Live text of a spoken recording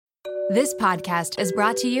This podcast is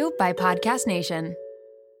brought to you by Podcast Nation.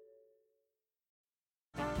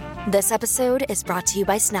 This episode is brought to you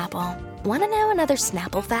by Snapple. Want to know another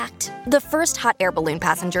Snapple fact? The first hot air balloon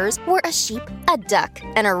passengers were a sheep, a duck,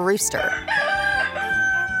 and a rooster.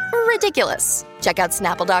 Ridiculous. Check out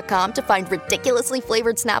Snapple.com to find ridiculously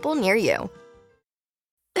flavored Snapple near you.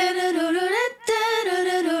 And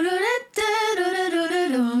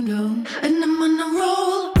I'm on a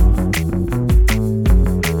roll.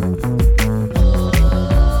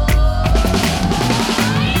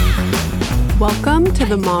 Welcome to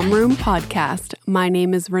the Mom Room Podcast. My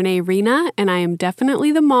name is Renee Rena, and I am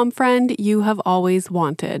definitely the mom friend you have always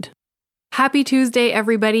wanted. Happy Tuesday,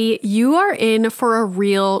 everybody. You are in for a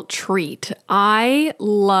real treat. I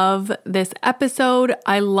love this episode.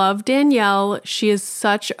 I love Danielle. She is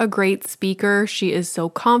such a great speaker. She is so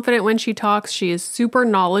confident when she talks. She is super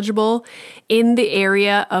knowledgeable in the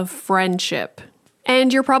area of friendship.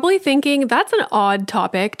 And you're probably thinking, that's an odd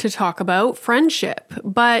topic to talk about, friendship.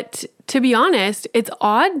 But to be honest, it's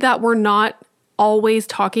odd that we're not always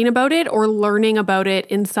talking about it or learning about it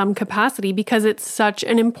in some capacity because it's such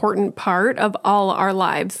an important part of all our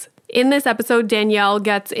lives. In this episode, Danielle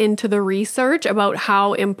gets into the research about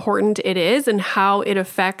how important it is and how it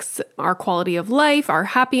affects our quality of life, our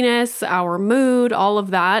happiness, our mood, all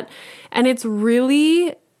of that. And it's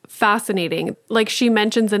really fascinating. Like she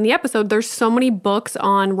mentions in the episode, there's so many books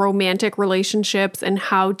on romantic relationships and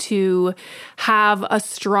how to have a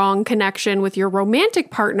strong connection with your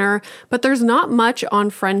romantic partner, but there's not much on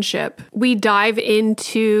friendship. We dive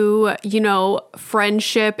into,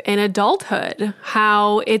 friendship in adulthood,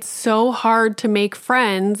 how it's so hard to make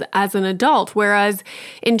friends as an adult, whereas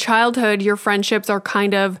in childhood, your friendships are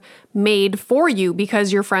kind of made for you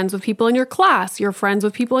because you're friends with people in your class, you're friends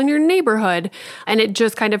with people in your neighborhood, and it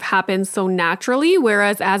just kind of happens so naturally.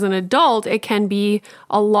 Whereas as an adult, it can be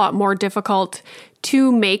a lot more difficult to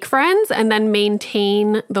make friends and then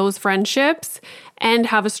maintain those friendships and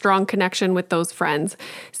have a strong connection with those friends.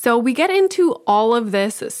 So we get into all of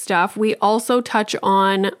this stuff. We also touch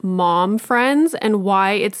on mom friends and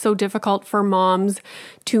why it's so difficult for moms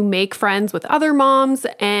to make friends with other moms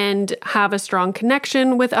and have a strong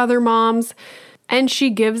connection with other moms. And she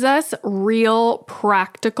gives us real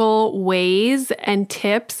practical ways and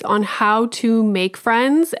tips on how to make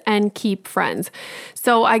friends and keep friends.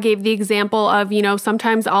 So I gave the example of,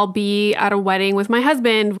 sometimes I'll be at a wedding with my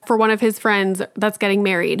husband for one of his friends that's getting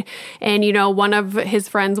married. And, one of his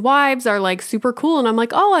friends' wives are like super cool. And I'm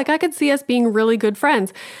like, I could see us being really good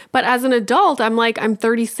friends. But as an adult, I'm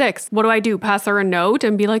 36. What do I do? Pass her a note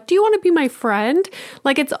and be like, do you want to be my friend?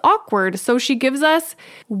 Like, it's awkward. So she gives us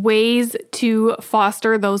ways to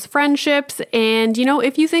foster those friendships. And,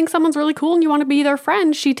 if you think someone's really cool and you want to be their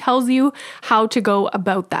friend, she tells you how to go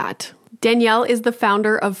about that. Danielle is the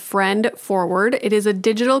founder of Friend Forward. It is a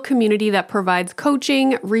digital community that provides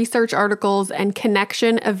coaching, research articles, and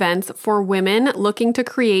connection events for women looking to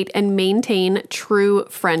create and maintain true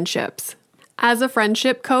friendships. As a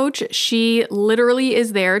friendship coach, she literally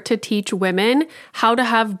is there to teach women how to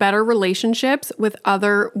have better relationships with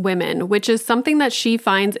other women, which is something that she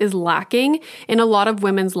finds is lacking in a lot of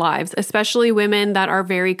women's lives, especially women that are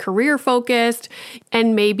very career focused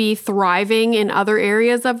and maybe thriving in other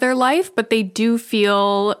areas of their life, but they do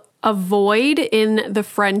feel a void in the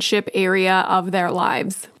friendship area of their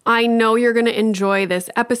lives. I know you're going to enjoy this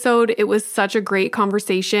episode. It was such a great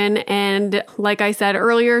conversation. And like I said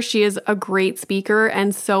earlier, she is a great speaker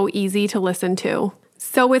and so easy to listen to.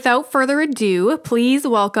 So without further ado, please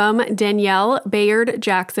welcome Danielle Bayard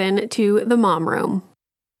Jackson to the Mom Room.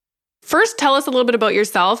 First, tell us a little bit about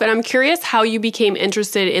yourself, and I'm curious how you became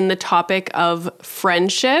interested in the topic of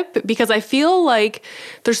friendship, because I feel like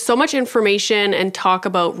there's so much information and talk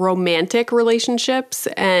about romantic relationships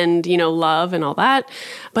and, love and all that,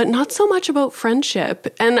 but not so much about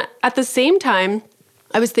friendship. And at the same time,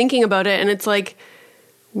 I was thinking about it, and it's like,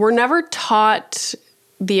 we're never taught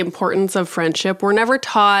the importance of friendship. We're never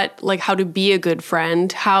taught how to be a good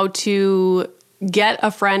friend, how to get a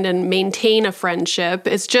friend and maintain a friendship.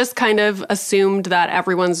 It's just kind of assumed that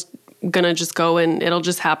everyone's going to just go and it'll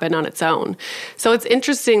just happen on its own. So it's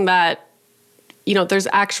interesting that, there's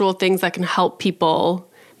actual things that can help people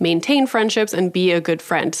maintain friendships and be a good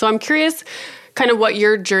friend. So I'm curious kind of what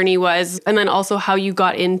your journey was and then also how you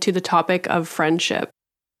got into the topic of friendship.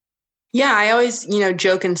 Yeah, I always,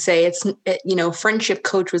 joke and say friendship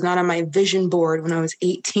coach was not on my vision board when I was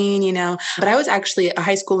 18, but I was actually a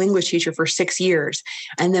high school English teacher for 6 years.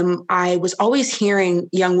 And then I was always hearing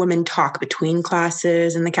young women talk between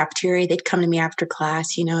classes in the cafeteria. They'd come to me after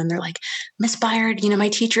class, and they're like, Miss Bayard, my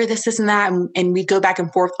teacher, this and that. And we'd go back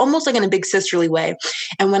and forth, almost like in a big sisterly way.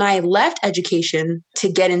 And when I left education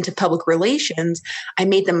to get into public relations, I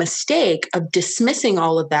made the mistake of dismissing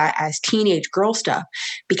all of that as teenage girl stuff,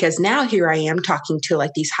 because now here I am talking to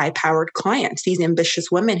like these high-powered clients, these ambitious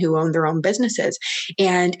women who own their own businesses.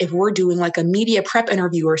 And if we're doing like a media prep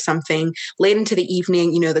interview or something late into the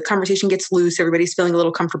evening, the conversation gets loose, everybody's feeling a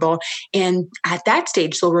little comfortable. And at that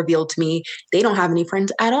stage, they'll reveal to me they don't have any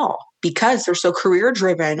friends at all because they're so career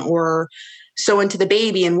driven or so into the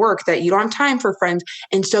baby and work that you don't have time for friends.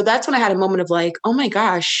 And so that's when I had a moment of like, oh my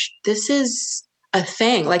gosh, this is a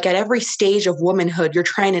thing. Like at every stage of womanhood, you're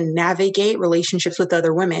trying to navigate relationships with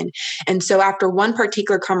other women. And so after one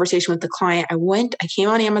particular conversation with the client, I came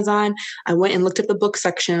on Amazon, I went and looked at the book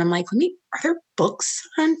section and I'm like, are there books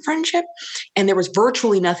on friendship? And there was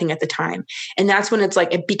virtually nothing at the time. And that's when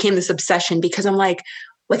it became this obsession because I'm like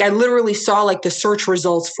I literally saw like the search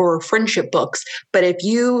results for friendship books. But if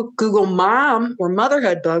you Google mom or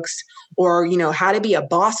motherhood books or, how to be a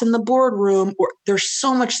boss in the boardroom, or there's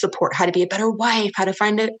so much support, how to be a better wife, how to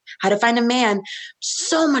find a man,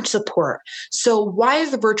 so much support. So why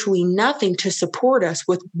is there virtually nothing to support us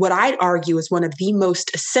with what I'd argue is one of the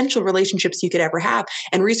most essential relationships you could ever have?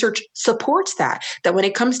 And research supports that when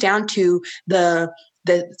it comes down to the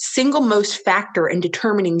single most factor in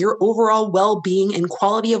determining your overall well-being and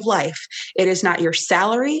quality of life, it is not your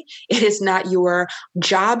salary, it is not your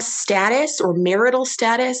job status or marital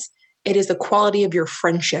status, it is the quality of your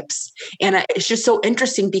friendships. And it's just so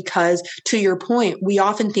interesting because, to your point, we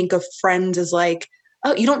often think of friends as like,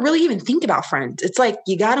 oh, you don't really even think about friends. It's like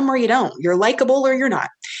you got them or you don't. You're likable or you're not.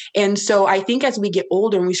 And so I think as we get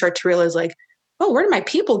older and we start to realize like, oh, where do my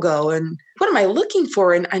people go? And what am I looking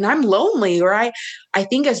for? And I'm lonely. Or I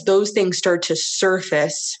think as those things start to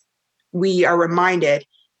surface, we are reminded,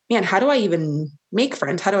 man, how do I even make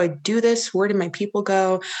friends? How do I do this? Where do my people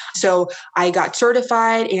go? So I got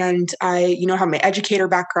certified and I, have my educator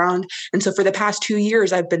background. And so for the past 2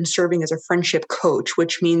 years, I've been serving as a friendship coach,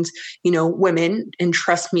 which means, women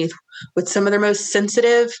entrust me with some of their most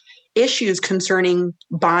sensitive issues concerning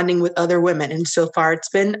bonding with other women. And so far, it's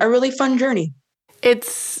been a really fun journey.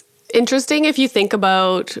 It's interesting if you think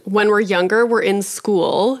about when we're younger, we're in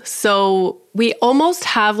school. So we almost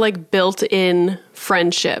have like built-in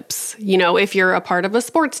friendships. If you're a part of a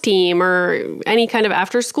sports team or any kind of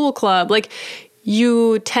after-school club, like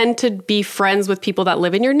you tend to be friends with people that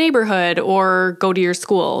live in your neighborhood or go to your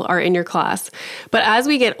school or in your class. But as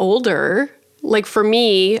we get older, like for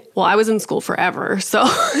me, well, I was in school forever. So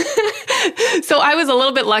So I was a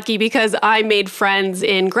little bit lucky because I made friends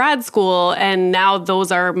in grad school, and now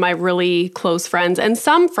those are my really close friends and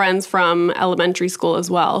some friends from elementary school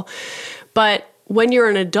as well. But when you're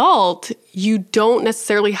an adult, you don't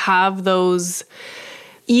necessarily have those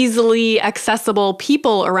easily accessible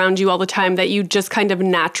people around you all the time that you just kind of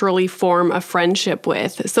naturally form a friendship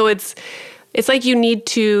with. So it's like you need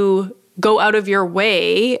to go out of your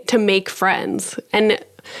way to make friends. And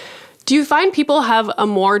do you find people have a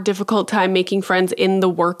more difficult time making friends in the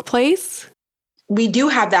workplace? We do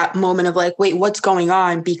have that moment of like, wait, what's going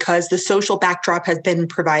on? Because the social backdrop has been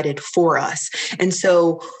provided for us. And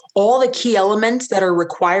so all the key elements that are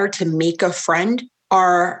required to make a friend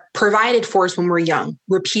are provided for us when we're young.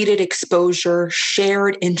 Repeated exposure,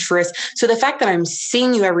 shared interests. So the fact that I'm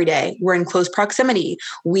seeing you every day, we're in close proximity,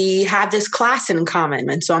 we have this class in common,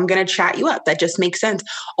 and so I'm going to chat you up. That just makes sense.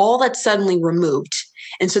 All that's suddenly removed.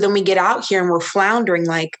 And so then we get out here and we're floundering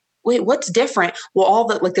like, wait, what's different? Well, all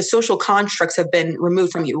the social constructs have been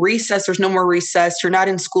removed from you. Recess, there's no more recess. You're not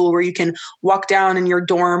in school where you can walk down in your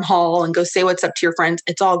dorm hall and go say what's up to your friends.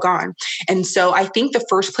 It's all gone. And so I think the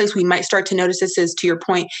first place we might start to notice this is, to your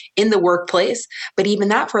point, in the workplace. But even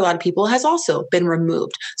that for a lot of people has also been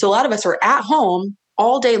removed. So a lot of us are at home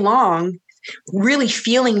all day long, really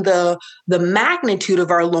feeling the magnitude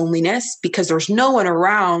of our loneliness because there's no one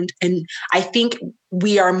around. And I think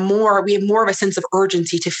we have more of a sense of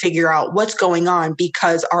urgency to figure out what's going on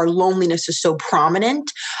because our loneliness is so prominent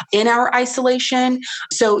in our isolation.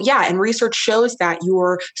 So yeah, and research shows that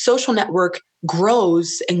your social network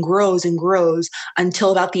grows and grows and grows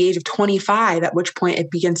until about the age of 25, at which point it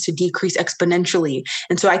begins to decrease exponentially.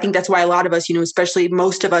 And so I think that's why a lot of us, especially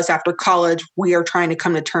most of us after college, we are trying to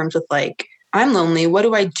come to terms with like, I'm lonely. What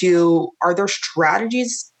do I do? Are there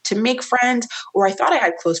strategies to make friends? Or I thought I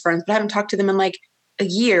had close friends, but I haven't talked to them in like a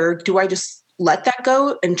year. Do I just let that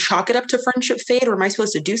go and chalk it up to friendship fade, or am I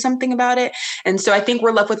supposed to do something about it? And so I think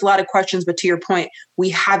we're left with a lot of questions, but to your point, we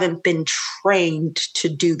haven't been trained to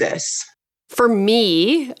do this. For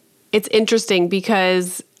me, it's interesting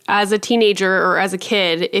because as a teenager or as a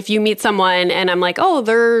kid, if you meet someone and I'm like, oh,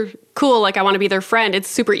 they're cool, like I want to be their friend, it's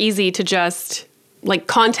super easy to just like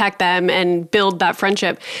contact them and build that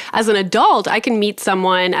friendship. As an adult, I can meet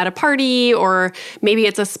someone at a party, or maybe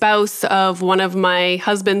it's a spouse of one of my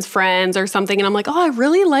husband's friends or something, and I'm like, oh, I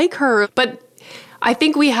really like her. But I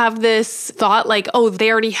think we have this thought like, oh,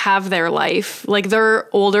 they already have their life. Like they're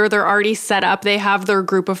older, they're already set up, they have their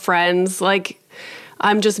group of friends. Like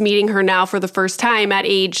I'm just meeting her now for the first time at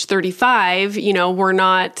age 35. We're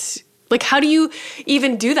not... Like, how do you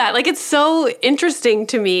even do that? Like, it's so interesting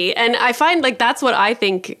to me. And I find like that's what I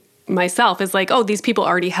think myself is like, oh, these people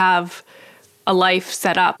already have a life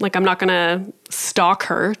set up. Like, I'm not going to stalk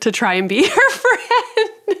her to try and be her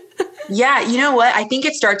friend. Yeah. You know what? I think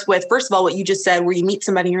it starts with, first of all, what you just said, where you meet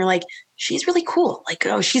somebody and you're like, she's really cool. Like,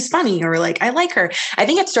 oh, she's funny, or like, I like her. I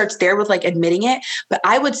think it starts there with like admitting it. But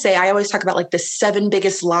I would say, I always talk about like the 7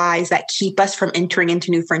 biggest lies that keep us from entering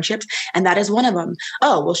into new friendships. And that is one of them.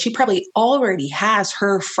 Oh, well, she probably already has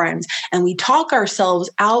her friends. And we talk ourselves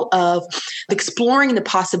out of exploring the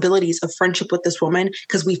possibilities of friendship with this woman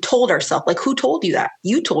because we've told ourselves, like, who told you that?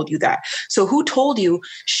 You told you that. So who told you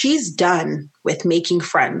she's done with making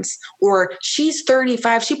friends, or she's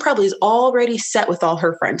 35, she probably is already set with all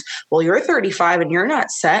her friends? Well, you're 35 and you're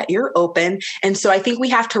not set, you're open. And so I think we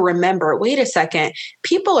have to remember, wait a second,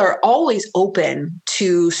 people are always open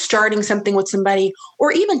to starting something with somebody,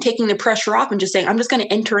 or even taking the pressure off and just saying, I'm just going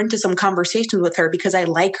to enter into some conversations with her because I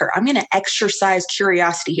like her. I'm going to exercise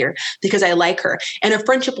curiosity here because I like her. And a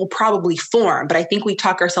friendship will probably form. But I think we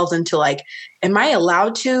talk ourselves into like, am I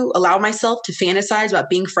allowed to allow myself to fantasize about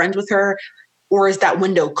being friends with her? Or is that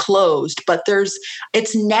window closed? But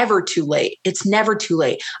it's never too late. It's never too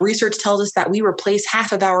late. Research tells us that we replace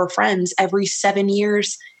half of our friends every 7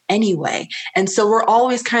 years anyway. And so we're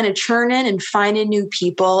always kind of churning and finding new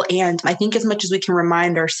people. And I think as much as we can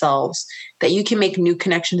remind ourselves that you can make new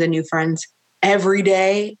connections and new friends every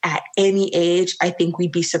day at any age, I think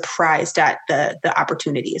we'd be surprised at the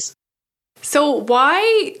opportunities. So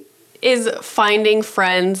why is finding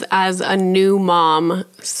friends as a new mom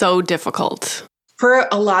so difficult? For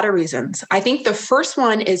a lot of reasons. I think the first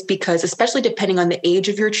one is because, especially depending on the age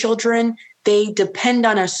of your children, they depend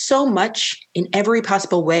on us so much in every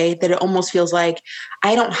possible way that it almost feels like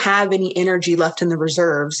I don't have any energy left in the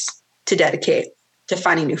reserves to dedicate to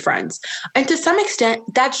finding new friends. And to some extent,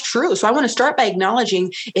 that's true. So I want to start by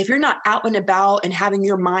acknowledging, if you're not out and about and having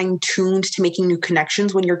your mind tuned to making new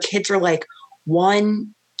connections when your kids are like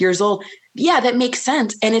 1 year old, yeah, that makes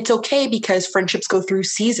sense. And it's okay because friendships go through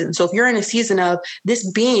seasons. So if you're in a season of this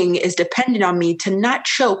being is dependent on me to not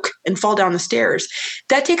choke and fall down the stairs,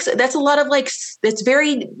 that's a lot of like, it's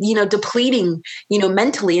very, depleting,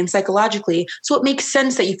 mentally and psychologically. So it makes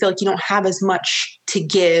sense that you feel like you don't have as much to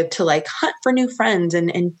give to like hunt for new friends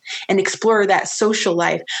and explore that social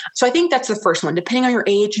life. So I think that's the first one. Depending on your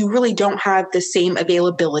age, you really don't have the same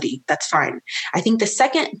availability. That's fine. I think the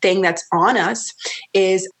second thing that's on us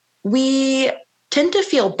is we tend to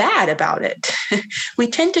feel bad about it. We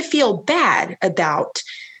tend to feel bad about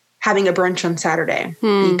having a brunch on Saturday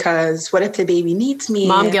because what if the baby needs me?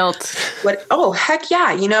 Mom guilt. Oh, heck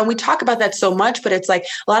yeah. We talk about that so much, but it's like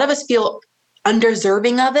a lot of us feel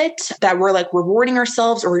undeserving of it, that we're like rewarding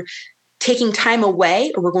ourselves or taking time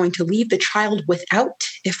away, or we're going to leave the child without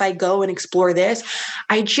if I go and explore this.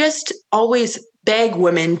 I just always beg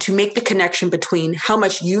women to make the connection between how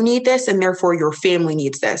much you need this and therefore your family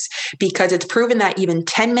needs this, because it's proven that even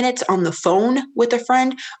 10 minutes on the phone with a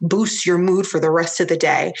friend boosts your mood for the rest of the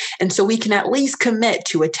day. And so we can at least commit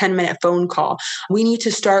to a 10-minute phone call. We need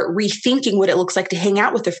to start rethinking what it looks like to hang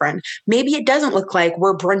out with a friend. Maybe it doesn't look like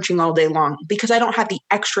we're brunching all day long because I don't have the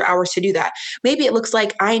extra hours to do that. Maybe it looks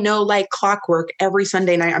like I know like clockwork every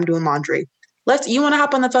Sunday night I'm doing laundry. You want to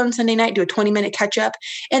hop on the phone Sunday night, do a 20-minute catch up.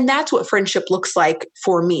 And that's what friendship looks like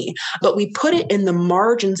for me. But we put it in the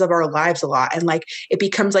margins of our lives a lot. And like, it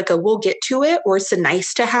becomes like we'll get to it, or it's a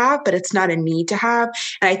nice to have, but it's not a need to have.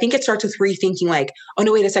 And I think it starts with rethinking like, oh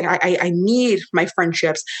no, wait a second. I need my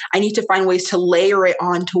friendships. I need to find ways to layer it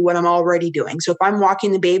on to what I'm already doing. So if I'm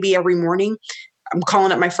walking the baby every morning, I'm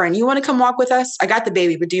calling up my friend, you want to come walk with us? I got the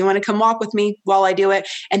baby, but do you want to come walk with me while I do it?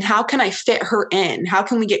 And how can I fit her in? How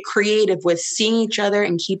can we get creative with seeing each other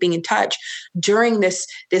and keeping in touch during this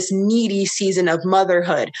needy season of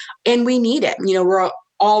motherhood? And we need it. We're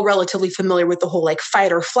all relatively familiar with the whole like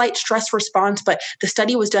fight or flight stress response, but the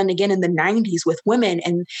study was done again in the 90s with women,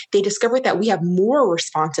 and they discovered that we have more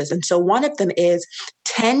responses. And so one of them is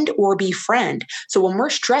tend or befriend. So when we're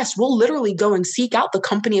stressed, we'll literally go and seek out the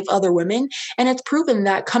company of other women. And it's proven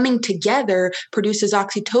that coming together produces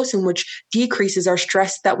oxytocin, which decreases our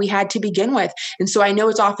stress that we had to begin with. And so I know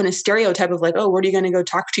it's often a stereotype of like, oh, where are you going to go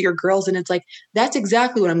talk to your girls? And it's like, that's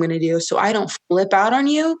exactly what I'm going to do. So I don't flip out on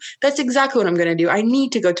you. That's exactly what I'm going to do. I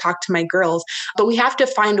need to go talk to my girls. But we have to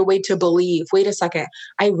find a way to believe, wait a second,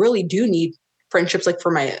 I really do need friendships, like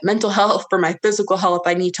for my mental health, for my physical health.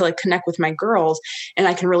 I need to like connect with my girls, and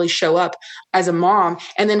I can really show up as a mom.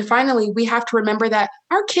 And then finally, we have to remember that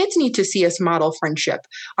our kids need to see us model friendship.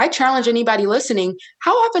 I challenge anybody listening,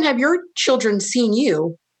 how often have your children seen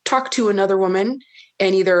you talk to another woman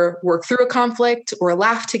and either work through a conflict or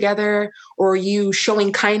laugh together, or you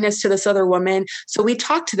showing kindness to this other woman? So we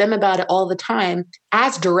talk to them about it all the time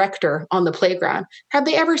as director on the playground. Have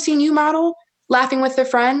they ever seen you model laughing with a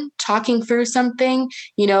friend, talking through something,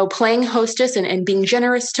 playing hostess and being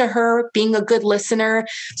generous to her, being a good listener?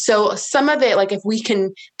 So some of it, like if we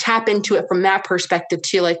can tap into it from that perspective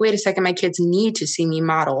too, like, wait a second, my kids need to see me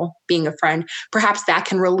model being a friend, perhaps that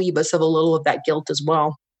can relieve us of a little of that guilt as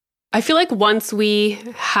well. I feel like once we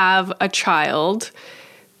have a child,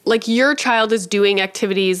 like your child is doing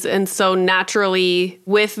activities, and so naturally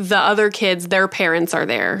with the other kids, their parents are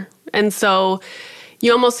there. And so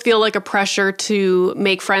you almost feel like a pressure to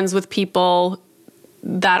make friends with people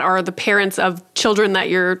that are the parents of children that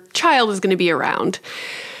your child is going to be around.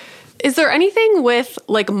 Is there anything with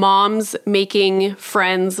like moms making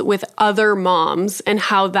friends with other moms and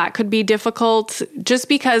how that could be difficult? Just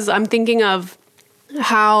because I'm thinking of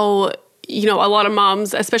how, a lot of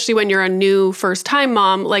moms, especially when you're a new first-time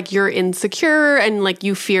mom, like you're insecure and like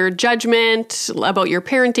you fear judgment about your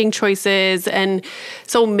parenting choices. And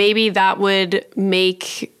so maybe that would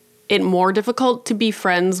make it more difficult to be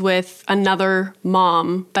friends with another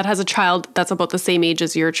mom that has a child that's about the same age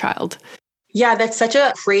as your child. Yeah, that's such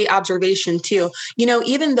a great observation too.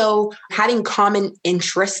 Even though having common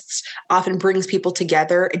interests often brings people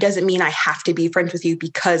together, it doesn't mean I have to be friends with you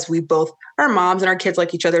because we both are moms and our kids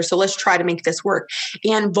like each other. So let's try to make this work.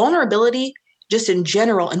 And vulnerability, just in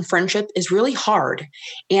general in friendship, is really hard.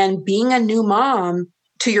 And being a new mom,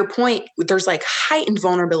 to your point, there's like heightened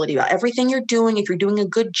vulnerability about everything you're doing, if you're doing a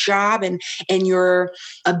good job and your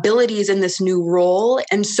abilities in this new role.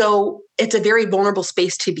 And so it's a very vulnerable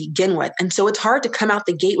space to begin with. And so it's hard to come out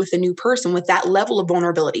the gate with a new person with that level of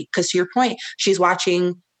vulnerability. Because to your point, she's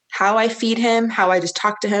watching how I feed him, how I just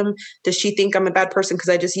talk to him. Does she think I'm a bad person because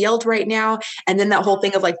I just yelled right now? And then that whole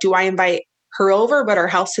thing of like, do I invite her over, but our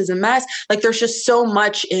house is a mess? Like there's just so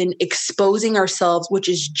much in exposing ourselves, which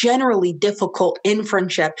is generally difficult in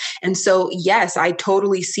friendship. And so, yes, I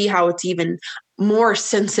totally see how it's even more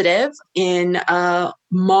sensitive in a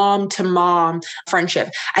mom to mom friendship.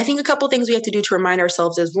 I think a couple of things we have to do to remind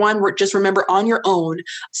ourselves is one, we're just remember on your own,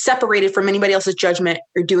 separated from anybody else's judgment,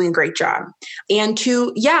 you're doing a great job. And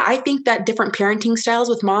two, I think that different parenting styles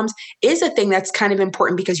with moms is a thing that's kind of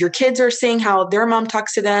important because your kids are seeing how their mom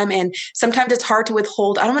talks to them. And sometimes it's hard to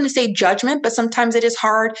withhold, I don't want to say judgment, but sometimes it is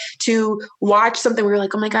hard to watch something where you're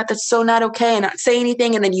like, oh my God, that's so not okay, and not say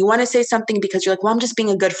anything. And then you want to say something because you're like, well, I'm just being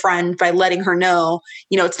a good friend by letting her know,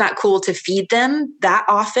 it's not cool to feed them that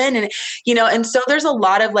often. And so there's a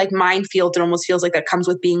lot of like minefields. It almost feels like that comes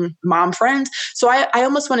with being mom friends. So I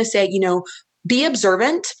almost want to say, be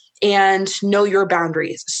observant and know your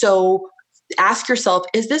boundaries. So ask yourself,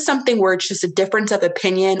 is this something where it's just a difference of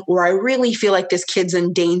opinion, or I really feel like this kid's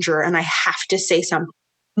in danger and I have to say something?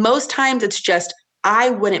 Most times it's just, I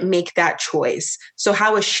wouldn't make that choice. So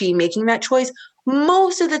how is she making that choice?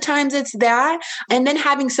 Most of the times it's that. And then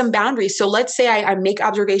having some boundaries. So let's say I make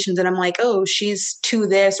observations and I'm like, oh, she's to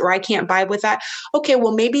this, or I can't vibe with that. Okay,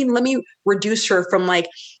 well, maybe let me reduce her from like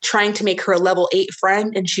trying to make her a level 8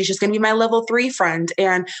 friend, and she's just going to be my level 3 friend.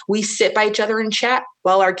 And we sit by each other and chat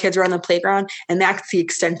while our kids are on the playground. And that's the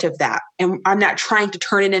extent of that. And I'm not trying to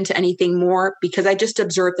turn it into anything more, because I just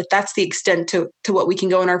observed that that's the extent to what we can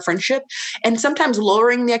go in our friendship. And sometimes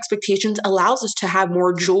lowering the expectations allows us to have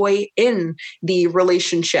more joy in the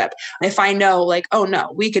relationship. If I know like, oh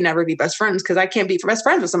no, we can never be best friends because I can't be best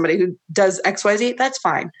friends with somebody who does XYZ, that's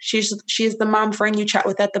fine. She's the mom friend you chat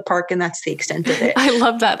with at the park, and that's the extent of it. I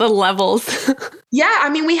love that, the levels. Yeah, I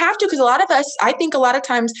mean, we have to, because a lot of us, I think a lot of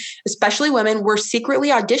times, especially women, we're secretly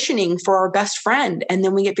auditioning for our best friend. And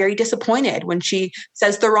then we get very disappointed when she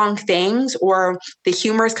says the wrong things, or the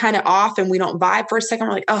humor is kind of off and we don't vibe for a second.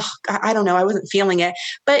 We're like, oh, I don't know, I wasn't feeling it.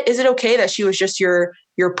 But is it okay that she was just your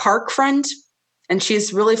park friend and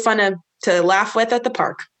she's really fun to to laugh with at the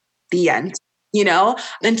park. The end.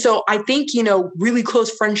 And so I think, really close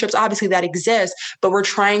friendships, obviously that exists, but we're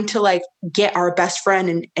trying to like get our best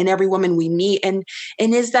friend and every woman we meet. And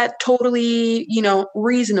is that totally,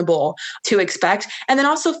 reasonable to expect? And then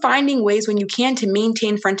also finding ways when you can to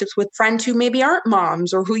maintain friendships with friends who maybe aren't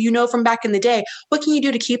moms or who from back in the day. What can you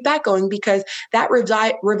do to keep that going? Because that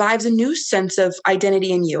revives a new sense of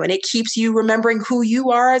identity in you. And it keeps you remembering who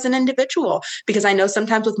you are as an individual. Because I know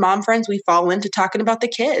sometimes with mom friends, we fall into talking about the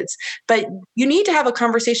kids, but you need to have a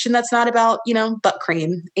conversation that's not about, butt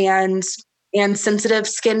cream and sensitive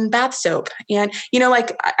skin bath soap. And,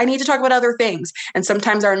 I need to talk about other things. And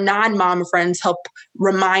sometimes our non-mom friends help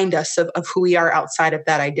remind us of who we are outside of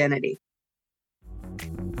that identity.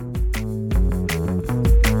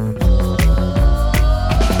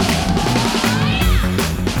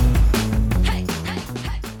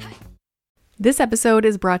 This episode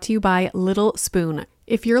is brought to you by Little Spoon.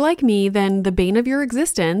 If you're like me, then the bane of your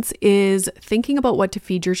existence is thinking about what to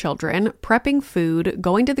feed your children, prepping food,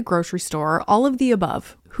 going to the grocery store, all of the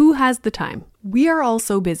above. Who has the time? We are all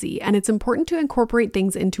so busy, and it's important to incorporate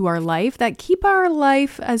things into our life that keep our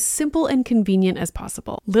life as simple and convenient as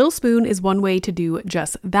possible. Little Spoon is one way to do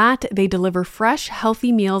just that. They deliver fresh,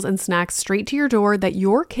 healthy meals and snacks straight to your door that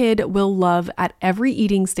your kid will love at every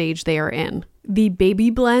eating stage they are in. The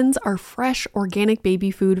baby blends are fresh, organic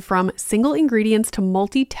baby food from single ingredients to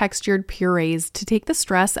multi-textured purees to take the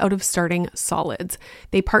stress out of starting solids.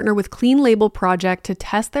 They partner with Clean Label Project to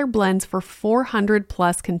test their blends for 400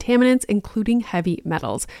 plus contaminants, including heavy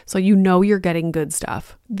metals, so you're getting good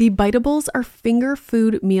stuff. The Biteables are finger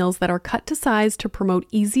food meals that are cut to size to promote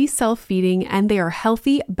easy self-feeding, and they are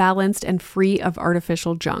healthy, balanced, and free of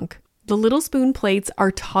artificial junk. The Little Spoon plates are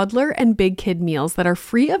toddler and big kid meals that are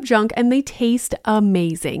free of junk and they taste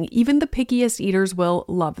amazing. Even the pickiest eaters will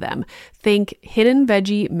love them. Think hidden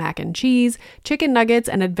veggie mac and cheese, chicken nuggets,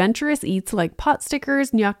 and adventurous eats like pot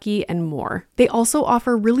stickers, gnocchi, and more. They also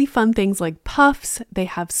offer really fun things like puffs. They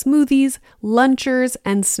have smoothies, lunchers,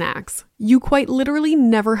 and snacks. You quite literally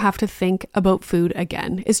never have to think about food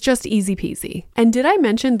again. It's just easy peasy. And did I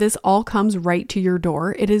mention this all comes right to your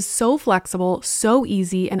door? It is so flexible, so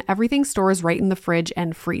easy, and everything stores right in the fridge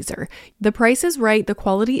and freezer. The price is right, the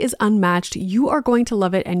quality is unmatched. You are going to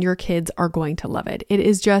love it and your kids are going to love it. It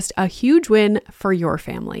is just a huge win for your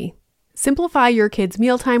family. Simplify your kids'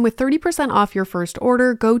 mealtime with 30% off your first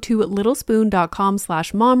order. Go to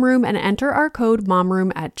littlespoon.com/momroom and enter our code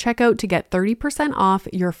momroom at checkout to get 30% off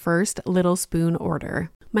your first Little Spoon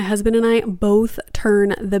order. My husband and I both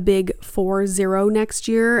turn the big 40 next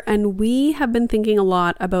year, and we have been thinking a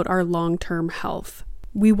lot about our long-term health.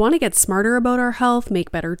 We want to get smarter about our health,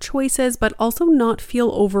 make better choices, but also not feel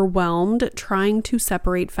overwhelmed trying to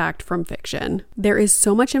separate fact from fiction. There is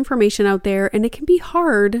so much information out there, and it can be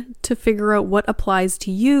hard to figure out what applies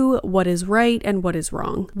to you, what is right, and what is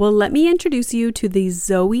wrong. Well, let me introduce you to the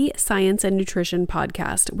Zoe Science and Nutrition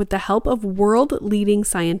podcast. With the help of world-leading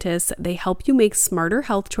scientists, they help you make smarter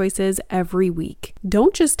health choices every week.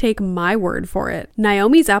 Don't just take my word for it.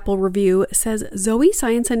 Naomi's Apple review says Zoe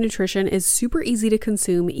Science and Nutrition is super easy to consume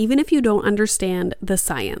even if you don't understand the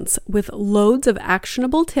science, with loads of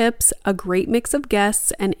actionable tips, a great mix of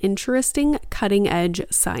guests, and interesting cutting-edge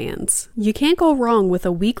science. You can't go wrong with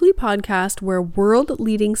a weekly podcast where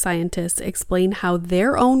world-leading scientists explain how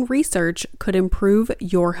their own research could improve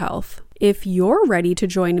your health. If you're ready to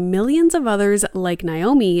join millions of others like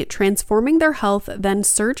Naomi transforming their health, then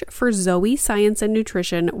search for Zoe Science and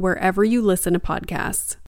Nutrition wherever you listen to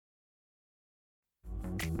podcasts.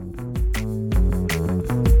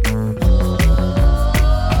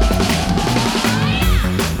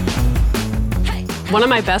 One of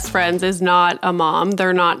my best friends is not a mom.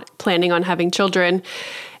 They're not planning on having children.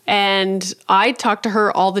 And I talk to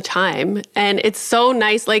her all the time. And it's so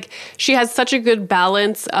nice. Like, she has such a good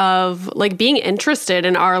balance of like being interested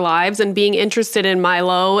in our lives and being interested in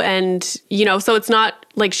Milo. And, so it's not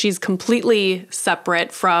like she's completely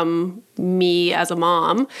separate from me as a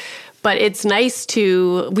mom. But it's nice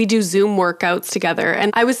we do Zoom workouts together.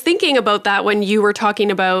 And I was thinking about that when you were talking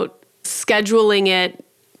about scheduling it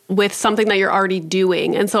with something that you're already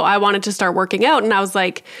doing. And so I wanted to start working out, and I was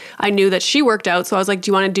like, I knew that she worked out. So I was like, do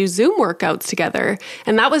you want to do Zoom workouts together?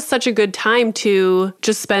 And that was such a good time to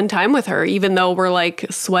just spend time with her, even though we're like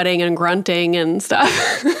sweating and grunting and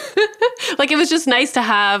stuff. Like, it was just nice to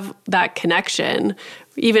have that connection,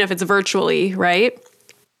 even if it's virtually, right?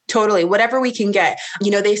 Totally. Whatever we can get.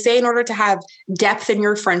 They say in order to have depth in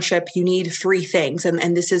your friendship, you need three things.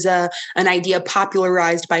 And this is an idea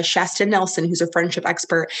popularized by Shasta Nelson, who's a friendship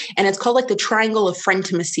expert. And it's called like the triangle of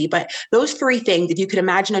friendimacy. But those three things, if you could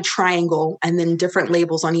imagine a triangle and then different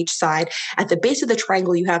labels on each side, at the base of the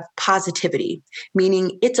triangle, you have positivity,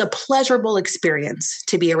 meaning it's a pleasurable experience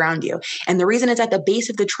to be around you. And the reason it's at the base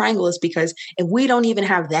of the triangle is because if we don't even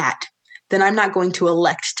have that, then I'm not going to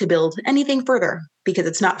elect to build anything further because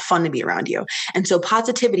it's not fun to be around you. And so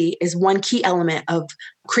positivity is one key element of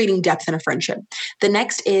creating depth in a friendship. The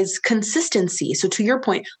next is consistency. So to your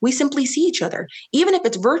point, we simply see each other, even if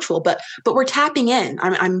it's virtual, but we're tapping in.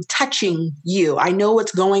 I'm touching you. I know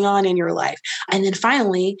what's going on in your life. And then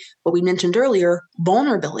finally, what we mentioned earlier,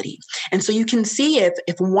 vulnerability. And so you can see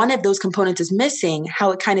if one of those components is missing,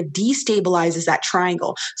 how it kind of destabilizes that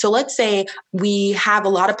triangle. So let's say we have a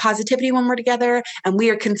lot of positivity when we're together and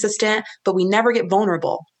we are consistent, but we never get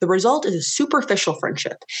vulnerable. The result is a superficial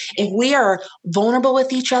friendship. If we are vulnerable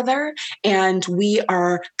with each other and we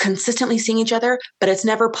are consistently seeing each other, but it's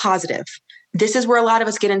never positive. This is where a lot of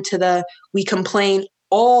us get into we complain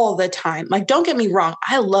all the time. Like, don't get me wrong.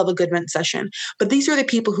 I love a good vent session, but these are the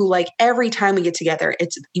people who like every time we get together,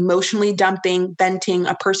 it's emotionally dumping, venting,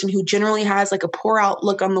 a person who generally has like a poor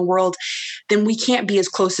outlook on the world. Then we can't be as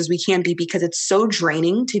close as we can be because it's so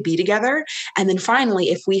draining to be together. And then finally,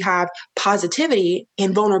 if we have positivity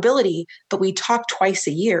and vulnerability, but we talk twice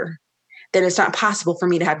a year, then it's not possible for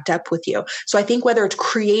me to have depth with you. So I think whether it's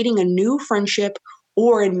creating a new friendship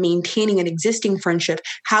or in maintaining an existing friendship,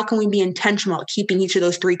 how can we be intentional about keeping each of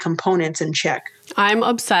those three components in check? I'm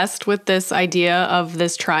obsessed with this idea of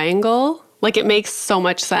this triangle. Like, it makes so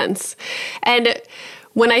much sense. And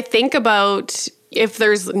when I think about if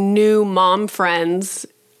there's new mom friends,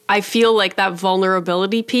 I feel like that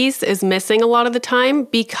vulnerability piece is missing a lot of the time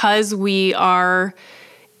because we are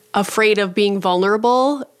afraid of being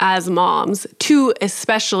vulnerable as moms to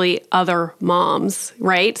especially other moms,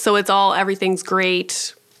 right? So it's everything's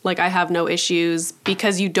great. Like, I have no issues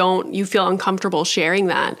because you feel uncomfortable sharing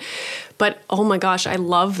that. But oh my gosh, I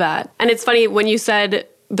love that. And it's funny when you said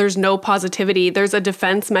there's no positivity, there's a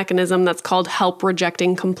defense mechanism that's called help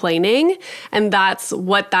rejecting complaining. And that's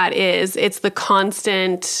what that is. It's the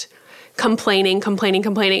constant complaining,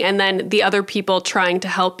 and then the other people trying to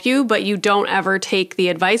help you, but you don't ever take the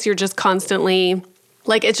advice. You're just constantly,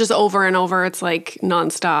 like, it's just over and over. It's like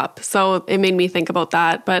nonstop. So it made me think about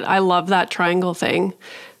that, but I love that triangle thing.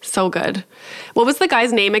 So good. What was the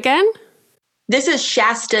guy's name again? This is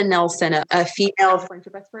Shasta Nelson, a female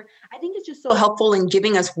friendship expert. I think it's just so helpful in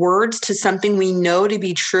giving us words to something we know to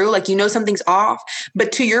be true. Like, something's off.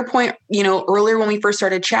 But to your point, earlier when we first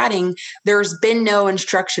started chatting, there's been no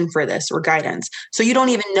instruction for this or guidance. So you don't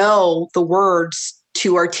even know the words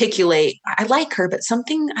to articulate, I like her, but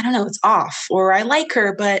something, I don't know, it's off. Or I like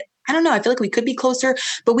her, but I don't know, I feel like we could be closer.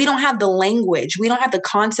 But we don't have the language. We don't have the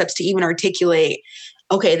concepts to even articulate,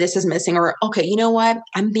 okay, this is missing, or okay, you know what?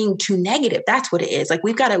 I'm being too negative. That's what it is. Like,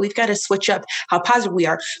 we've got to switch up how positive we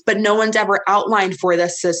are. But no one's ever outlined for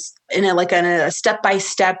this in a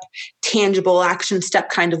step-by-step, tangible action step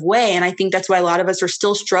kind of way. And I think that's why a lot of us are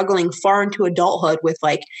still struggling far into adulthood with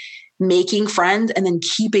like making friends and then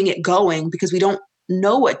keeping it going because we don't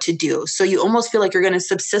know what to do. So you almost feel like you're going to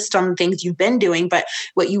subsist on things you've been doing, but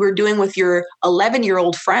what you were doing with your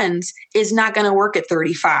 11-year-old friends is not going to work at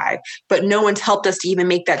 35, but no one's helped us to even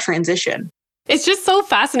make that transition. It's just so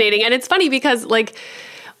fascinating. And it's funny because like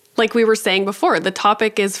we were saying before, the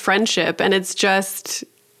topic is friendship, and it's just,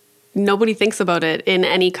 nobody thinks about it in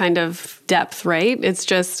any kind of depth, right? It's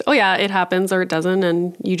just, oh yeah, it happens or it doesn't,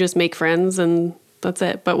 and you just make friends and that's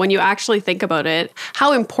it. But when you actually think about it,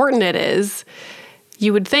 how important it is,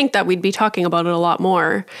 you would think that we'd be talking about it a lot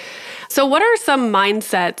more. So what are some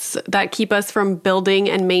mindsets that keep us from building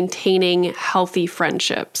and maintaining healthy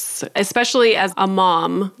friendships, especially as a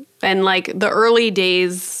mom? And like the early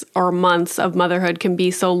days or months of motherhood can be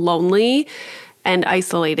so lonely and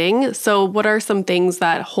isolating. So what are some things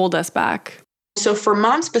that hold us back? So for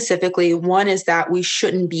moms specifically, one is that we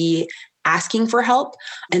shouldn't be asking for help.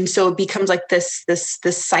 And so it becomes like this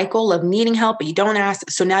cycle of needing help, but you don't ask.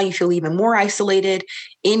 So now you feel even more isolated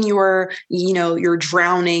in you're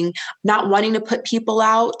drowning, not wanting to put people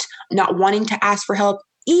out, not wanting to ask for help,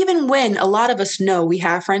 even when a lot of us know we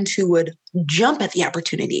have friends who would jump at the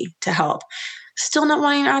opportunity to help. still not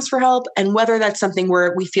wanting to ask for help, and whether that's something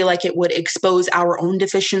where we feel like it would expose our own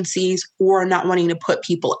deficiencies or not wanting to put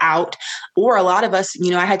people out. Or a lot of us,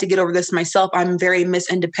 I had to get over this myself. I'm a very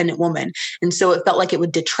Miss Independent woman. And so it felt like it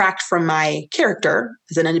would detract from my character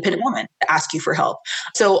as an independent woman to ask you for help.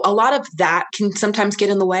 So a lot of that can sometimes get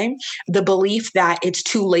in the way. The belief that it's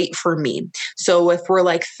too late for me. So if we're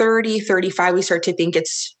like 30, 35, we start to think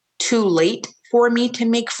it's too late for me to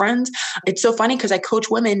make friends. It's so funny because I coach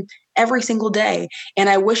women every single day. And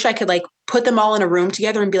I wish I could like put them all in a room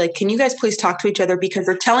together and be like, can you guys please talk to each other? Because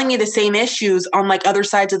they're telling me the same issues on like other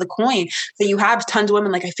sides of the coin. So you have tons of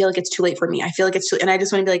women like, I feel like it's too late for me. I feel like it's too, and I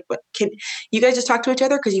just want to be like, what, can you guys just talk to each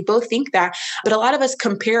other? Because you both think that. But a lot of us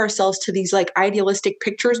compare ourselves to these like idealistic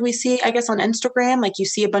pictures we see, I guess, on Instagram. Like you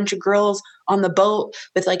see a bunch of girls on the boat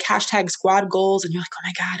with like hashtag squad goals. And you're like, oh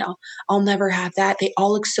my God, I'll never have that. They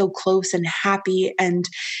all look so close and happy. And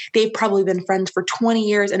they've probably been friends for 20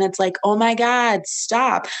 years. And it's like, oh my God,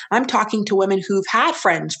 stop. I'm talking to women who've had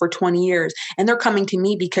friends for 20 years and they're coming to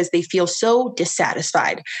me because they feel so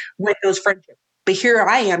dissatisfied with those friendships. But here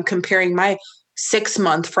I am comparing my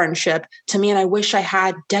 6-month friendship to me. And I wish I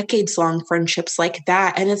had decades long friendships like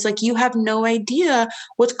that. And it's like, you have no idea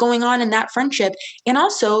what's going on in that friendship. And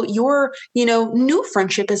also your, new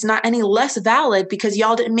friendship is not any less valid because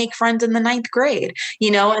y'all didn't make friends in the 9th grade,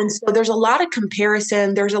 And so there's a lot of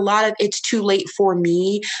comparison. There's a lot of, it's too late for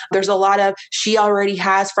me. There's a lot of, she already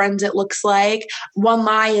has friends, it looks like. One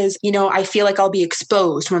lie is, I feel like I'll be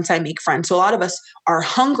exposed once I make friends. So a lot of us are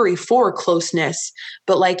hungry for closeness,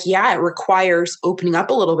 but like, yeah, it requires opening up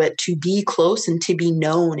a little bit to be close and to be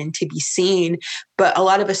known and to be seen. But a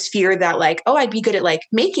lot of us fear that like, oh, I'd be good at like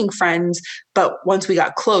making friends. But once we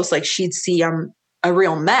got close, like she'd see I'm a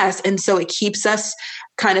real mess. And so it keeps us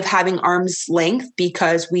kind of having arm's length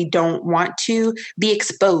because we don't want to be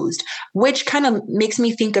exposed, which kind of makes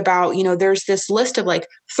me think about, there's this list of like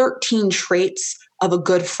 13 traits of a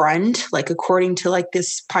good friend, like according to like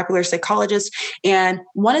this popular psychologist. And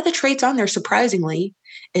one of the traits on there, surprisingly,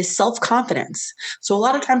 is self-confidence. So a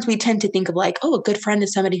lot of times we tend to think of like, oh, a good friend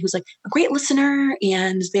is somebody who's like a great listener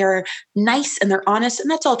and they're nice and they're honest. And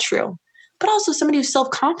that's all true. But also somebody who's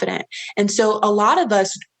self-confident. And so a lot of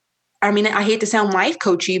us, I hate to sound life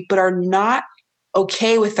coachy, but are not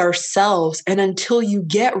okay with ourselves. And until you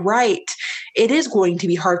get right, it is going to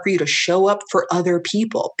be hard for you to show up for other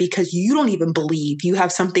people because you don't even believe you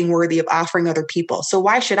have something worthy of offering other people. So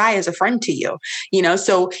why should I as a friend to you?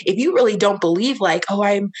 So if you really don't believe like, oh,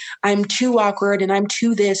 I'm too awkward and I'm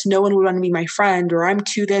too this, no one would want to be my friend, or I'm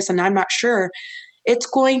too this and I'm not sure, it's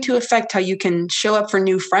going to affect how you can show up for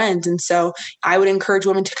new friends. And so I would encourage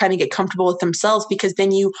women to kind of get comfortable with themselves because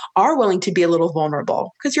then you are willing to be a little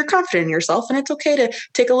vulnerable because you're confident in yourself and it's okay to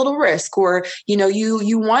take a little risk, or,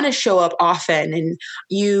 you want to show up often and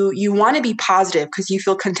you want to be positive because you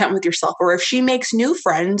feel content with yourself. Or if she makes new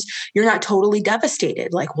friends, you're not totally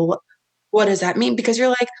devastated. Like, well, what does that mean? Because you're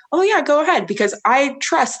like, oh yeah, go ahead. Because I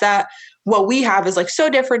trust that what we have is like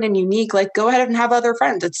so different and unique. Like, go ahead and have other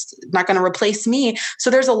friends. It's not going to replace me.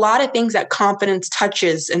 So there's a lot of things that confidence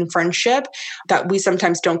touches in friendship that we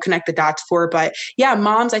sometimes don't connect the dots for. But yeah,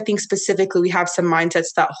 moms, I think specifically, we have some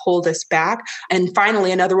mindsets that hold us back. And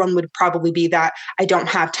finally, another one would probably be that I don't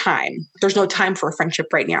have time. There's no time for a friendship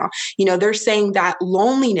right now. They're saying that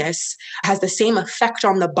loneliness has the same effect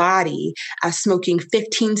on the body as smoking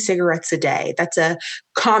 15 cigarettes a day. That's a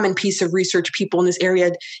common piece of research. People in this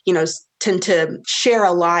area, tend to share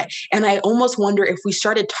a lot. And I almost wonder if we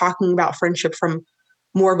started talking about friendship from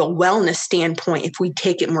more of a wellness standpoint, if we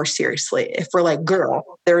take it more seriously, if we're like, girl,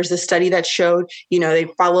 there was a study that showed, they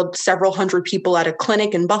followed several hundred people at a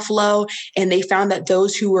clinic in Buffalo, and they found that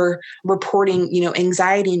those who were reporting,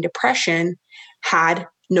 anxiety and depression had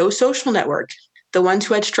no social network. The ones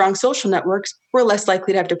who had strong social networks were less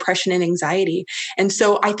likely to have depression and anxiety. And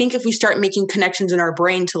so I think if we start making connections in our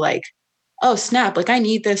brain to like, oh, snap, like I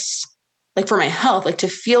need this, like for my health, like to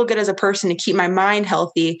feel good as a person, to keep my mind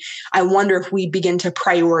healthy, I wonder if we begin to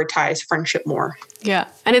prioritize friendship more. Yeah.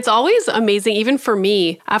 And it's always amazing, even for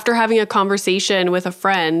me, after having a conversation with a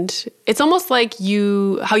friend, it's almost like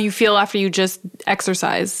how you feel after you just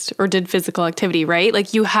exercised or did physical activity, right?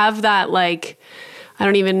 Like you have that, like, I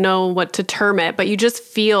don't even know what to term it, but you just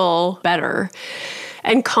feel better.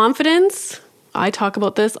 And confidence, I talk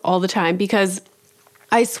about this all the time because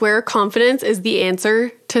I swear confidence is the answer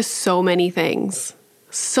to so many things.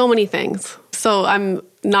 So many things. So I'm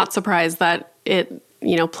not surprised that it,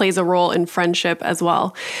 plays a role in friendship as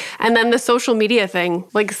well. And then the social media thing,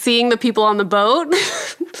 like seeing the people on the boat,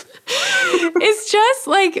 it's just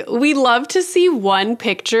like, we love to see one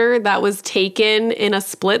picture that was taken in a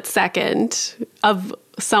split second of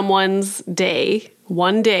someone's day,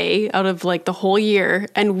 one day out of like the whole year,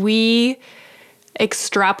 and we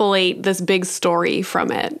extrapolate this big story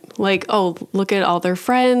from it. Like, oh, look at all their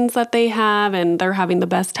friends that they have and they're having the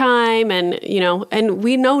best time. And, and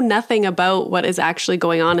we know nothing about what is actually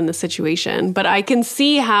going on in the situation. But I can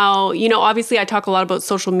see how, obviously I talk a lot about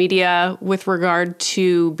social media with regard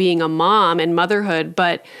to being a mom and motherhood,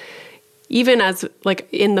 but even as like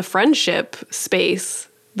in the friendship space,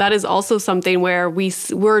 that is also something where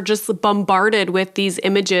we're just bombarded with these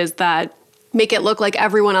images that make it look like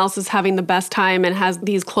everyone else is having the best time and has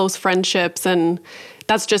these close friendships. And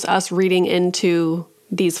that's just us reading into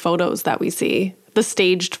these photos that we see, the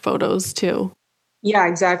staged photos too. Yeah,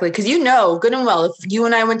 exactly. Because good and well, if you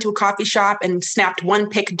and I went to a coffee shop and snapped one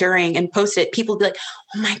pic during and posted it, people would be like,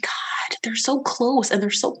 oh my God, they're so close and they're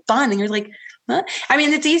so fun. And you're like, huh? I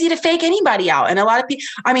mean, it's easy to fake anybody out. And a lot of people,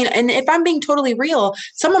 and if I'm being totally real,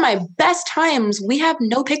 some of my best times, we have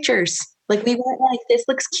no pictures. Like we weren't like, this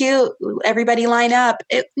looks cute, everybody line up.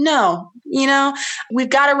 We've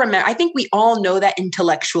got to remember, I think we all know that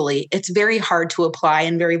intellectually. It's very hard to apply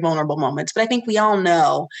in very vulnerable moments, but I think we all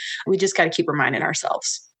know. We just got to keep reminding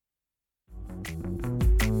ourselves.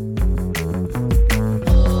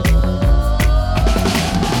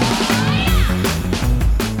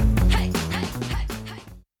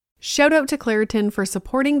 Shout out to Claritin for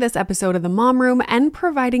supporting this episode of The Mom Room and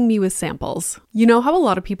providing me with samples. You know how a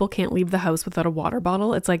lot of people can't leave the house without a water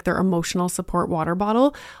bottle? It's like their emotional support water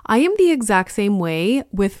bottle. I am the exact same way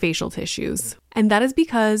with facial tissues. And that is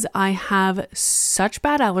because I have such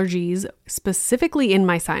bad allergies, specifically in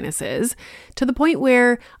my sinuses, to the point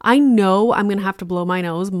where I know I'm going to have to blow my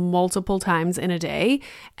nose multiple times in a day,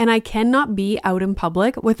 and I cannot be out in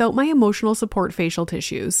public without my emotional support facial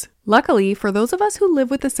tissues. Luckily, for those of us who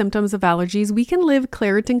live with the symptoms of allergies, we can live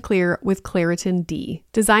Claritin Clear with Claritin D.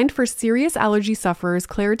 Designed for serious allergy sufferers,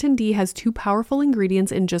 Claritin D has 2 powerful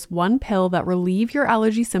ingredients in just one pill that relieve your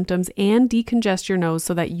allergy symptoms and decongest your nose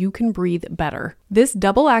so that you can breathe better. This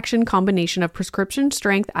double action combination of prescription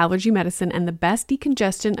strength allergy medicine and the best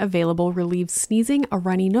decongestant available relieves sneezing, a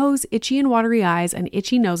runny nose, itchy and watery eyes, an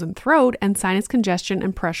itchy nose and throat, and sinus congestion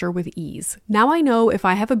and pressure with ease. Now I know if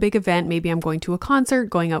I have a big event, maybe I'm going to a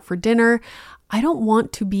concert, going out for dinner, I don't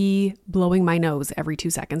want to be blowing my nose every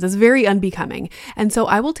 2 seconds. It's very unbecoming. And so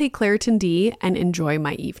I will take Claritin D and enjoy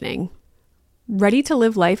my evening. Ready to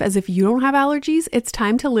live life as if you don't have allergies? It's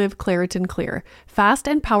time to live Claritin Clear. Fast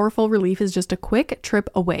and powerful relief is just a quick trip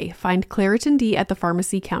away. Find Claritin D at the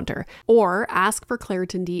pharmacy counter or ask for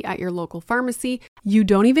Claritin D at your local pharmacy. You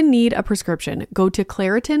don't even need a prescription. Go to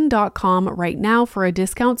Claritin.com right now for a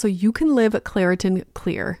discount so you can live Claritin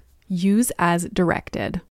Clear. Use as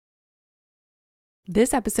directed.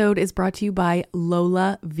 This episode is brought to you by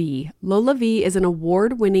Lola V. Lola V is an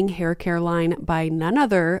award-winning hair care line by none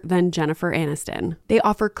other than Jennifer Aniston. They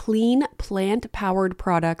offer clean, plant-powered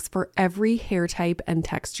products for every hair type and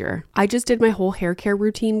texture. I just did my whole hair care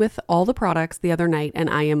routine with all the products the other night, and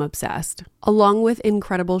I am obsessed. Along with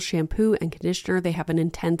incredible shampoo and conditioner, they have an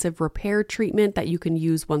intensive repair treatment that you can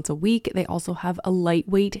use once a week. They also have a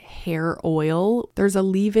lightweight hair oil. There's a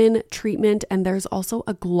leave-in treatment, and there's also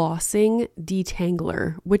a glossing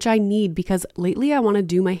detangler, which I need because lately I want to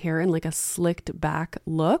do my hair in like a slicked back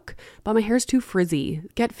look, but my hair's too frizzy.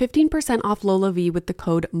 Get 15% off Lola V with the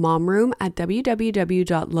code MOMROOM at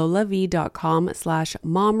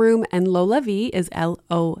www.lolav.com/momroom, and Lola V is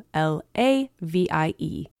LOLAVIE.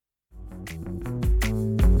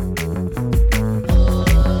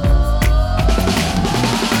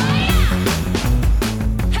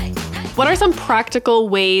 What are some practical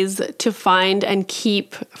ways to find and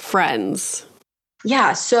keep friends?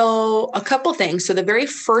 Yeah, so a couple things. So the very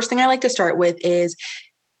first thing I like to start with is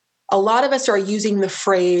a lot of us are using the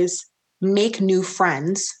phrase make new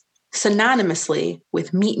friends synonymously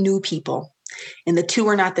with meet new people. And the two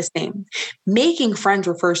are not the same. Making friends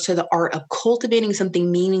refers to the art of cultivating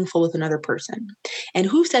something meaningful with another person. And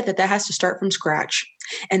who said that has to start from scratch?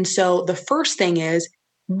 And so the first thing is,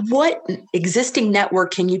 what existing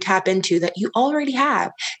network can you tap into that you already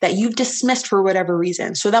have, that you've dismissed for whatever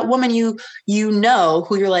reason? So that woman you know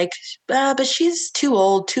who you're like, but she's too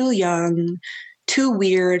old, too young, too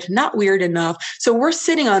weird, not weird enough. So we're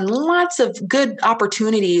sitting on lots of good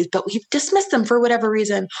opportunities, but we've dismissed them for whatever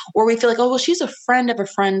reason. Or we feel like, oh, well, she's a friend of a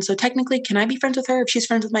friend. So technically, can I be friends with her if she's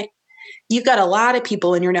friends with You've got a lot of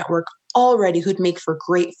people in your network already who'd make for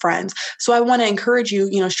great friends. So I want to encourage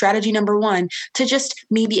you, strategy number one, to just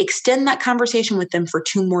maybe extend that conversation with them for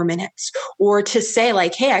 2 more minutes, or to say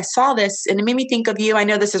like, hey, I saw this and it made me think of you. I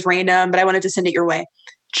know this is random, but I wanted to send it your way.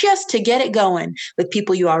 just to get it going with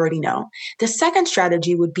people you already know. The second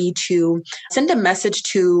strategy would be to send a message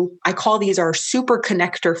to, I call these our super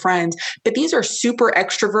connector friends, but these are super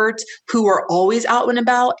extroverts who are always out and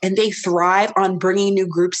about and they thrive on bringing new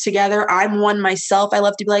groups together. I'm one myself. I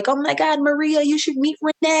love to be like, oh my God, Maria, you should meet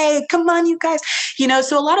Renee. Come on, you guys.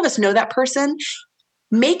 So a lot of us know that person.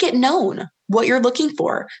 Make it known what you're looking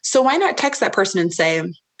for. So why not text that person and say,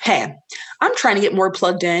 hey, I'm trying to get more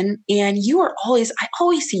plugged in and I always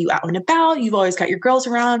see you out and about. You've always got your girls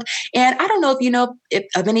around. And I don't know if you know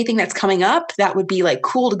of anything that's coming up that would be like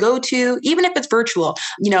cool to go to, even if it's virtual,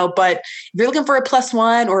 but if you're looking for a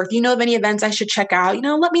 +1 or if you know of any events I should check out,